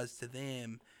important it was to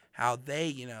them, how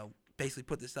they, basically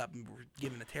put this up and were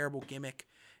given a terrible gimmick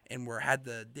and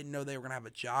didn't know they were gonna have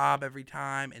a job every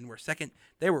time and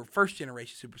they were first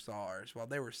generation superstars while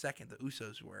they were second, the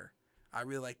Usos were. I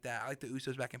really like that. I like the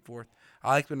Usos back and forth.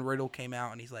 I liked when Riddle came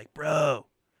out and he's like, bro,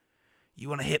 you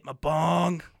wanna hit my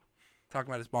bong? Talking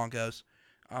about his bongos.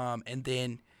 And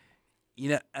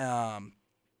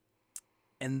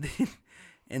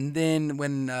then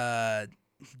when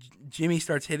Jimmy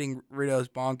starts hitting Riddle's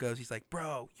bongos, he's like,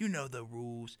 bro, you know the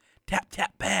rules. Tap,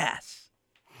 tap, pass.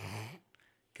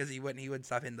 Because he wouldn't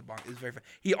stop hitting the bongos. It was very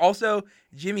fun.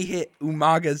 Jimmy hit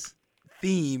Umaga's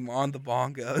theme on the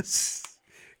bongos.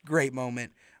 Great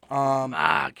moment.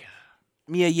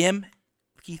 Mia Yim,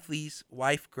 Keith Lee's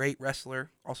wife, great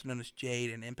wrestler, also known as Jade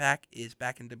in Impact, is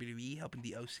back in WWE helping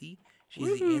the OC.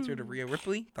 She's the answer to Rhea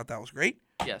Ripley. Thought that was great.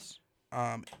 Yes.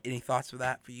 Any thoughts for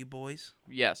that for you boys?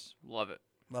 Yes. Love it.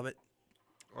 Love it.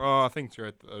 I think it's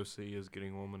right. The OC is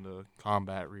getting a woman to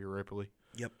combat Rhea Ripley.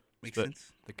 Yep, makes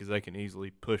sense. Because they can easily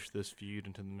push this feud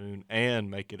into the moon and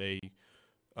make it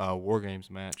a War Games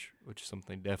match, which is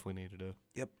something they definitely need to do.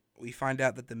 Yep. We find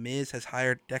out that The Miz has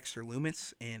hired Dexter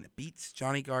Lumis and beats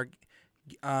Johnny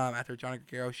after Johnny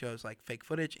Gargano shows like fake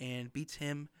footage and beats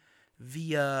him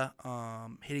via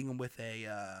hitting him with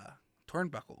a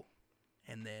turnbuckle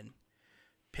and then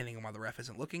pinning him while the ref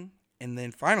isn't looking. And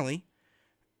then finally,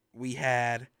 we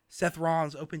had Seth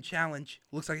Rollins' open challenge.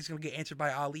 Looks like it's going to get answered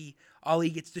by Ali. Ali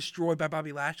gets destroyed by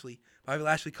Bobby Lashley. Bobby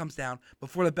Lashley comes down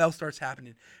before the bell starts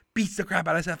happening, beats the crap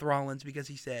out of Seth Rollins because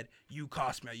he said, you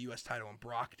cost me a U.S. title, and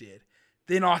Brock did.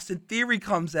 Then Austin Theory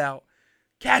comes out,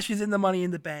 cashes in the Money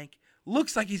in the Bank,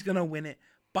 looks like he's going to win it.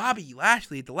 Bobby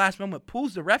Lashley, at the last moment,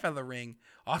 pulls the ref out of the ring.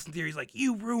 Austin Theory's like,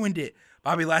 you ruined it.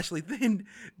 Bobby Lashley then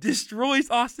destroys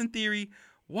Austin Theory,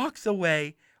 walks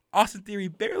away. Austin Theory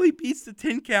barely beats the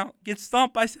 10 count, gets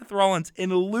stomped by Seth Rollins,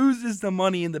 and loses the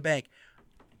Money in the Bank.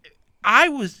 I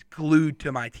was glued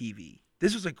to my TV.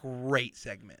 This was a great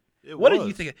segment. What did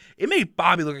you think? It made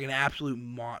Bobby look like an absolute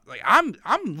monster. Like I'm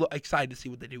excited to see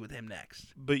what they do with him next.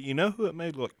 But you know who it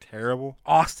made look terrible?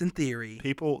 Austin Theory.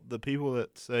 The people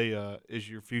that say is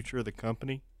your future of the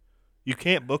company, you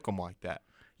can't book them like that.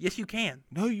 Yes, you can.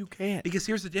 No, you can't. Because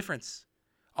here's the difference.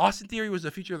 Austin Theory was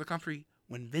the future of the company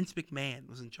when Vince McMahon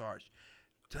was in charge.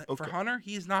 For Hunter,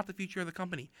 he is not the future of the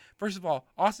company. First of all,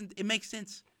 Austin, it makes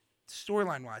sense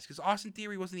storyline-wise because Austin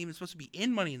Theory wasn't even supposed to be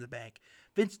in Money in the Bank.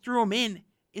 Vince threw him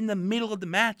in the middle of the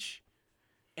match,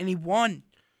 and he won.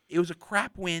 It was a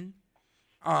crap win.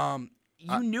 You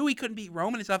knew he couldn't beat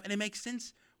Roman and stuff, and it makes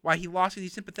sense why he lost because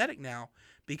he's sympathetic now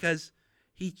because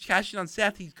he cashed in on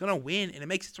Seth. He's going to win, and it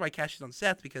makes sense why he cashed in on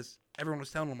Seth because everyone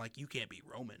was telling him, like, you can't beat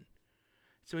Roman.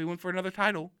 So he went for another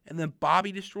title, and then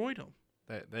Bobby destroyed him.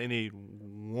 They need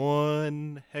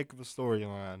one heck of a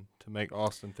storyline to make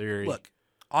Austin Theory. Look,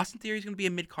 Austin Theory is going to be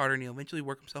a mid-carder, and he'll eventually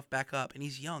work himself back up, and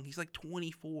he's young. He's like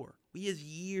 24. He has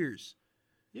years.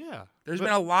 Yeah. There's been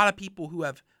a lot of people who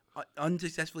have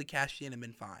unsuccessfully cashed in and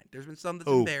been fine. There's been some that's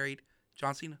been buried.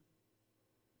 John Cena.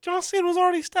 John Cena was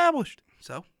already established.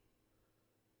 So?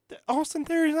 Austin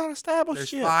Theory's not established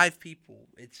There's yet. 5 people.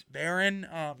 It's Baron,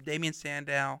 Damian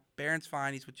Sandow. Baron's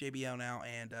fine. He's with JBL now.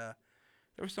 And there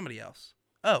was somebody else.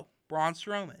 Oh, Braun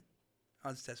Strowman.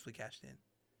 Unsuccessfully cashed in.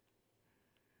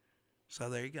 So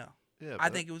there you go. Yeah, I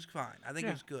think it was fine. I think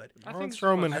it was good. Braun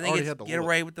Strowman I think already it's had the get look.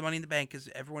 away with the Money in the Bank because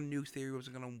everyone knew Theory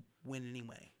wasn't going to win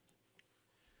anyway.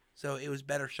 So it was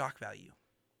better shock value.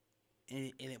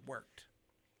 And it worked.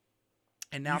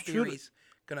 And now Theory's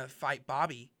going to fight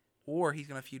Bobby or he's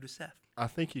going to feud with Seth. I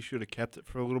think he should have kept it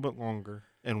for a little bit longer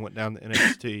and went down to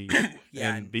NXT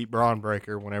and beat Braun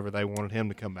Breaker whenever they wanted him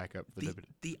to come back up for the WWE.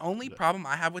 The only problem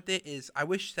I have with it is I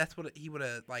wish Seth would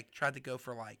have like tried to go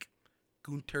for like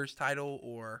Gunther's title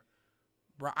or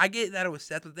I get that it was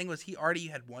Seth, but the thing was he already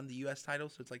had won the U.S. title,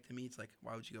 so it's like to me it's like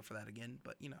why would you go for that again?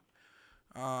 But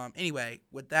Anyway,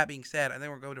 with that being said, I think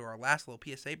we're going to our last little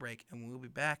PSA break, and when we'll be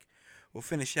back, we'll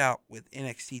finish out with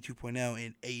NXT 2.0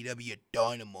 and AEW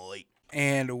Dynamite.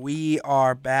 And we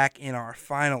are back in our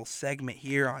final segment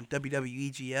here on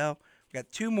WWEGL. We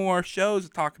got 2 more shows to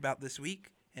talk about this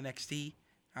week. NXT.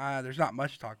 There's not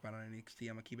much to talk about on NXT.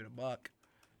 I'm gonna keep it a buck.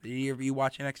 Did either of you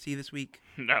watch NXT this week?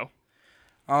 No.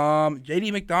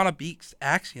 JD McDonough beats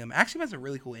Axiom. Axiom has a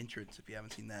really cool entrance if you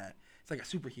haven't seen that. It's like a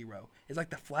superhero. It's like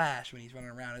the Flash when he's running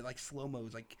around. It's like slow-mo.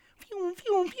 It's like, phew,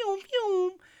 phew, phew,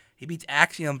 phew. He beats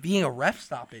Axiom being a ref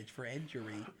stoppage for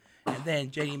injury. And then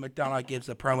JD McDonough gives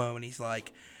a promo and he's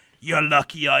like, "You're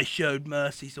lucky I showed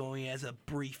mercy so he has a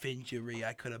brief injury.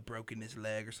 I could have broken his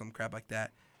leg," or some crap like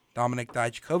that. Dominik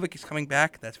Dijakovic is coming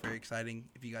back. That's very exciting.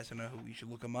 If you guys don't know who, you should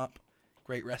look him up.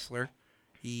 Great wrestler.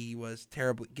 He was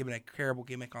given a terrible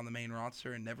gimmick on the main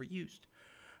roster and never used.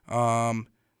 Von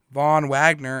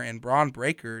Wagner and Braun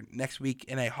Breaker next week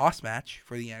in a Haas match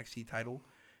for the NXT title.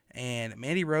 And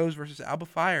Mandy Rose versus Alba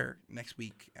Fire next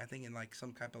week. I think in like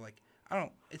some type of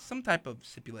it's some type of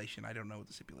stipulation. I don't know what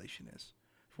the stipulation is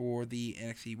for the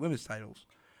NXT women's titles.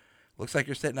 Looks like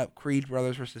you're setting up Creed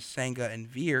Brothers versus Sangha and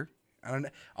Veer. I don't know.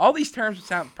 All these terms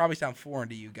probably sound foreign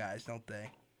to you guys, don't they?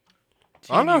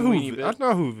 I know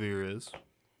who Veer is.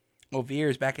 Well, Veer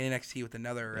is back in NXT with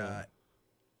another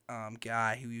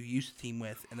guy who you used to team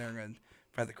with, and they're going to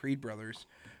fight the Creed brothers.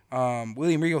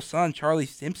 William Regal's son, Charlie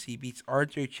Dempsey, beats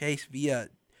RJ Chase via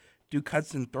Duke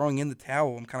Hudson throwing in the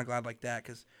towel. I'm kind of glad like that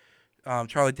because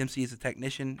Charlie Dempsey is a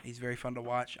technician. He's very fun to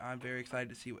watch. I'm very excited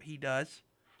to see what he does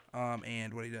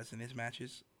and what he does in his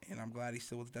matches, and I'm glad he's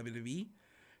still with WWE.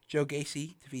 Joe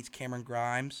Gacy defeats Cameron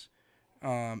Grimes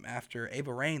after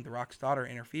Ava Raine, The Rock's daughter,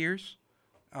 interferes.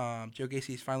 Joe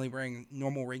Gacy is finally wearing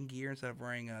normal ring gear instead of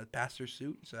wearing a pastor's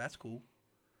suit, so that's cool.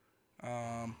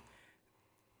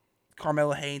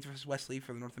 Carmella Hayes versus Wesley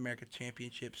for the North America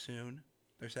Championship soon.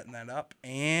 They're setting that up.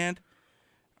 And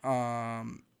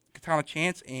Katana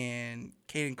Chance and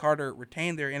Kaden Carter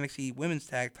retain their NXT Women's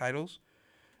Tag titles.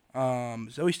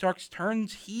 Zoe Starks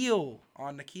turns heel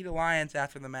on Nikita Lyons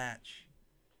after the match.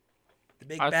 The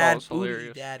big bad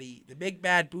booty daddy. The big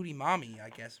bad booty mommy, I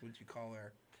guess would you call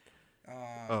her.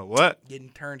 What? Getting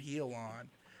turned heel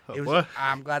on. What?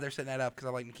 I'm glad they're setting that up because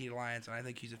I like Nikita Lyons, and I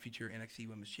think she's a future NXT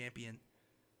Women's Champion.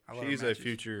 She's a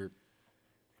future.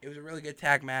 It was a really good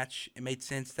tag match. It made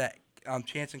sense that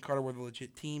Chance and Carter were the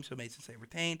legit team, so it made sense they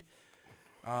retained.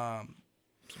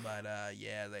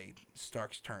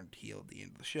 Starks turned heel at the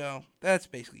end of the show. That's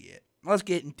basically it. Let's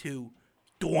get into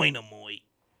Dynamite.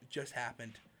 It just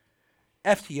happened.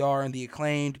 FTR and the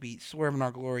Acclaimed beat Swerve and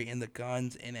Our Glory and the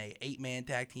Guns in a 8-man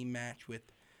tag team match with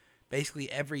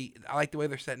basically I like the way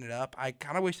they're setting it up. I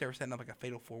kind of wish they were setting up like a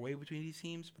fatal 4-way between these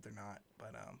teams, but they're not.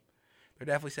 But they're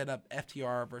definitely setting up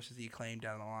FTR versus the Acclaimed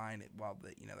down the line while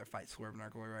they're fighting Swerve and Our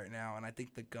Glory right now. And I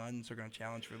think the Guns are going to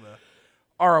challenge for the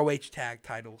ROH tag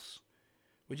titles,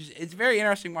 it's very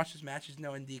interesting to watch this match,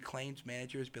 knowing the Acclaimed's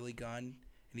manager is Billy Gunn,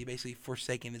 and he basically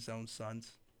forsaken his own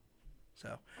sons.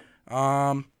 So,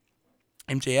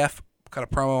 MJF cut a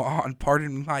promo on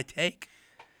Pardon My Take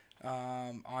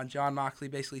on Jon Moxley,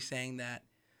 basically saying that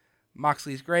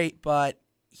Moxley's great, but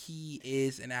he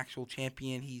is an actual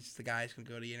champion. He's the guy who's going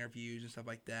to go to interviews and stuff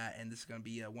like that, and this is going to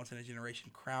be a once-in-a-generation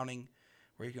crowning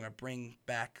where he's going to bring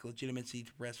back legitimacy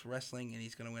to wrestling, and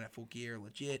he's going to win at Full Gear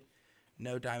legit.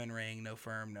 No diamond ring, no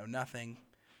firm, no nothing,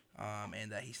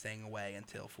 and that he's staying away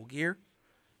until Full Gear.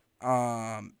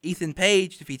 Ethan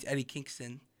Page defeats Eddie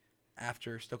Kingston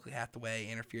after Stokely Hathaway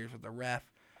interferes with the ref,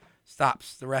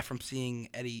 stops the ref from seeing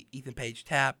Ethan Page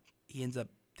tap. He ends up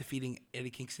defeating Eddie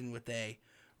Kingston with a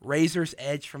razor's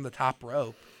edge from the top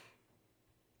rope.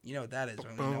 You know what that is,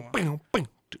 right?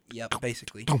 Yep,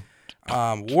 basically.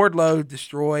 Wardlow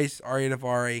destroys Arya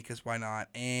Daivari, because why not?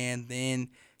 And then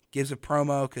gives a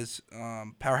promo because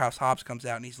Powerhouse Hobbs comes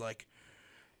out and he's like,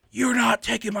 "You're not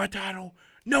taking my title.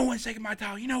 No one's taking my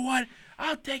title. You know what?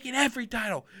 I'm taking every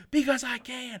title because I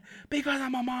can, because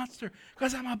I'm a monster,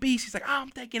 because I'm a beast." He's like, "I'm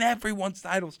taking everyone's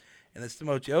titles." And then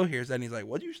Samoa Joe hears that and he's like,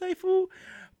 "What'd you say, fool?"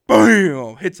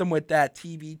 Bam! Hits him with that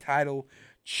TV title,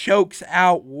 chokes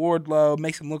out Wardlow,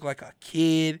 makes him look like a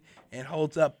kid, and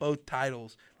holds up both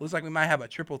titles. Looks like we might have a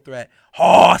triple threat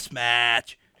horse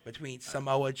match between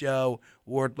Samoa Joe,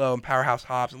 Wardlow, and Powerhouse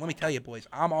Hobbs. And let me tell you, boys,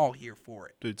 I'm all here for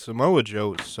it. Dude, Samoa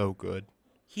Joe is so good.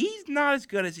 He's not as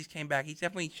good as he's came back. He's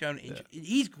definitely shown.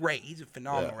 He's great. He's a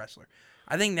phenomenal wrestler.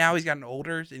 I think now he's gotten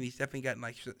older, and he's definitely gotten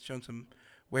shown some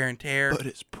wear and tear. But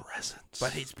his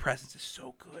presence is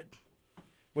so good.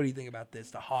 What do you think about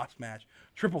this? The Hoss match,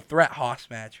 triple threat Hoss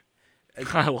match.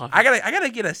 I love it. I gotta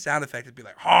get a sound effect to be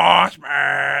like Hoss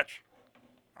match.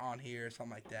 on here or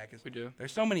something like that. Cause We do.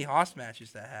 There's so many Hoss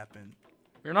matches that happen.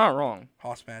 You're not wrong.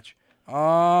 Hoss match. Where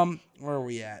are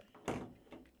we at?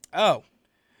 Oh.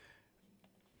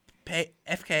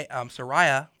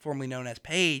 Saraya, formerly known as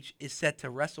Paige, is set to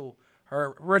wrestle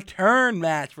her return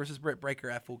match versus Britt Baker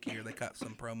at Full Gear. They cut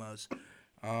some promos.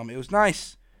 It was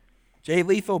nice. Jay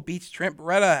Lethal beats Trent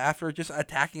Beretta after just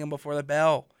attacking him before the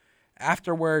bell.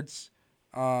 Afterwards,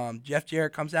 Jeff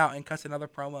Jarrett comes out and cuts another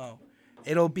promo.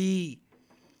 It'll be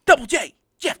Double J,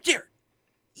 Jeff Jarrett.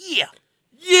 Yeah.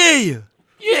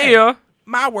 Yeah.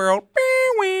 My world.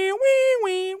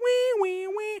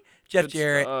 Jeff Good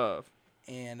Jarrett. stuff.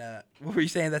 And what were you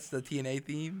saying? That's the TNA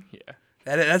theme? Yeah.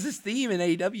 That's his theme in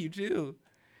AEW, too.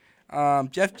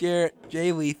 Jeff Jarrett,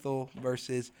 Jay Lethal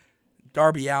versus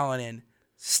Darby Allin and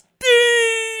Sting!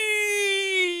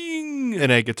 In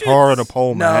a guitar and a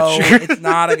pole match. No, it's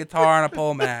not a guitar and a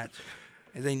pole match.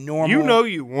 It's a normal You know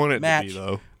you want it match. to be,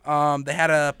 though. They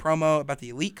had a promo about the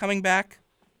Elite coming back.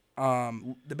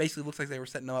 That basically looks like they were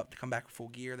setting them up to come back for Full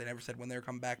Gear. They never said when they were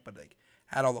coming back, but they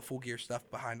had all the Full Gear stuff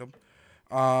behind them.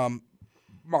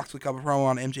 Moxley cut a promo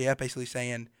on MJF basically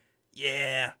saying,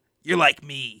 yeah, you're like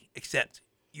me, except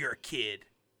you're a kid.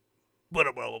 Blah,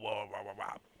 blah, blah, blah, blah, blah,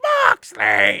 blah.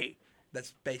 Moxley!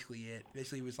 That's basically it.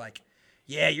 Basically, it was like,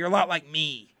 yeah, you're a lot like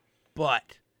me,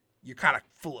 but you're kind of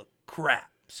full of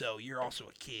crap, so you're also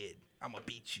a kid. I'm going to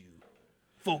beat you.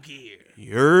 Full Gear.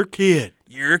 You're a kid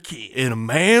You're a kid. in a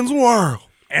man's world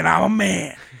And I'm a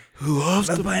man. who loves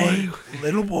to play.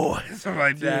 Little boy. Something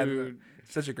like that. Dude.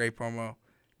 Such a great promo.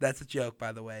 That's a joke,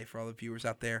 by the way, for all the viewers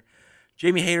out there.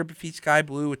 Jamie Hayter defeats Sky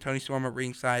Blue with Tony Storm at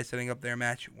ringside, setting up their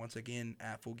match once again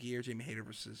at Full Gear. Jamie Hayter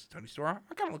versus Tony Storm.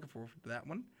 I'm kind of looking forward to that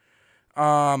one.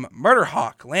 Murder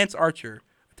Hawk, Lance Archer,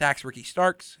 attacks Ricky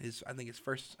Starks, I think his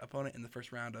first opponent in the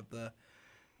first round of the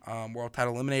World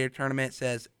Title Eliminator Tournament,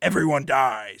 says, everyone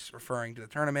dies, referring to the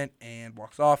tournament, and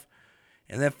walks off.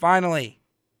 And then finally,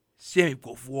 Sammy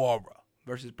Guevara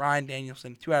versus Bryan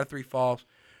Danielson, 2 out of 3 falls.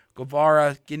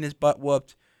 Guevara getting his butt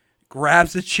whooped,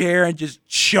 grabs a chair and just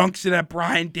chunks it at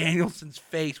Bryan Danielson's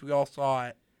face. We all saw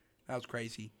it. That was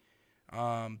crazy.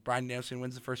 Bryan Danielson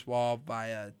wins the first fall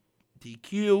via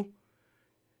DQ.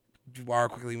 Guevara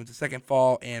quickly wins the second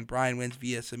fall, and Bryan wins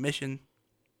via submission.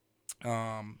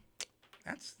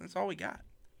 That's all we got.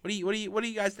 What do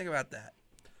you guys think about that?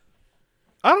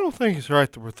 I don't think it's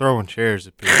right that we're throwing chairs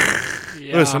at people.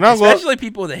 Yeah. Listen, Especially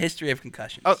people with a history of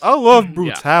concussions. I love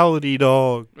brutality,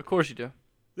 dog. Of course you do.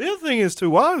 The other thing is, too,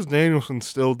 why is Danielson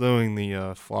still doing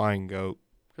the flying goat?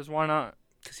 Because why not?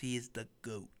 Because he is the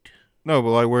GOAT. No, but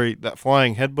like that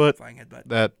flying headbutt, Flying headbutt.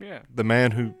 that Yeah. the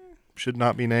man who should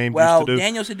not be named Well, used to do.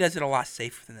 Danielson does it a lot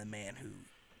safer than the man who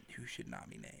should not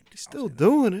be named. He's still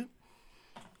doing it.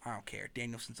 I don't care.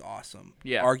 Danielson's awesome.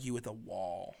 Yeah. Argue with a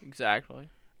wall. Exactly.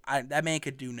 That man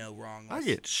could do no wrong. I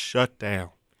get shut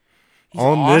down He's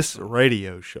on this awesome.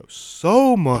 radio show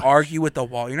so much. Argue with the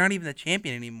wall. You're not even the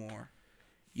champion anymore.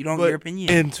 You don't get your opinion.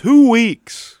 In 2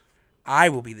 weeks, I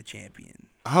will be the champion.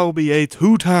 I'll be a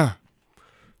two-time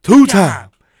Two-time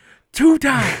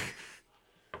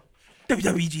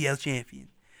WWEGL champion.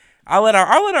 I'll let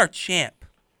our champ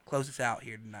close us out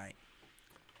here tonight.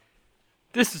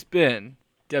 This has been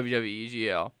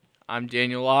WWEGL. I'm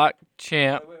Daniel Locke,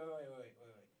 champ. Wait.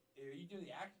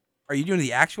 Are you doing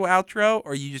the actual outro,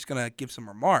 or are you just gonna give some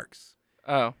remarks?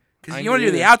 Oh. Because I if you want to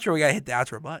do can the do outro, we gotta hit the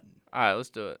outro button. All right, let's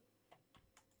do it.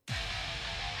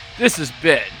 This has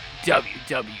been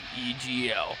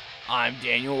WWEGL. I'm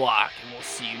Daniel Locke, and we'll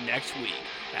see you next week.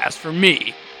 As for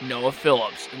me, Noah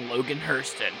Phillips, and Logan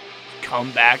Hurston,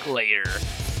 come back later.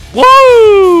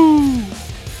 Woo!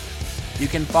 You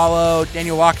can follow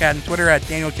Daniel Locke on Twitter at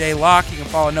Daniel J. Locke. You can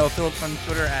follow Noah Phillips on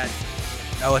Twitter at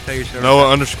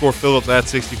Noah_Phillips at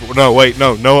 64. No, wait,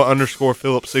 no.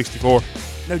 Noah_Phillips 64.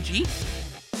 No G?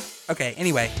 Okay,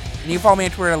 anyway. And you can follow me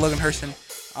on Twitter at Logan Hurston.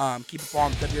 Keep up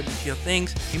on WWGL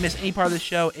things. If you miss any part of this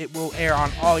show, it will air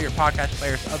on all your podcast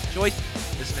players of choice.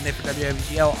 This has been it for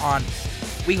WWGL on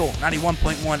Weagle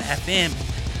 91.1 FM.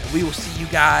 And we will see you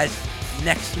guys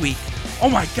next week. Oh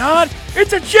my God,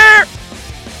 it's a chair!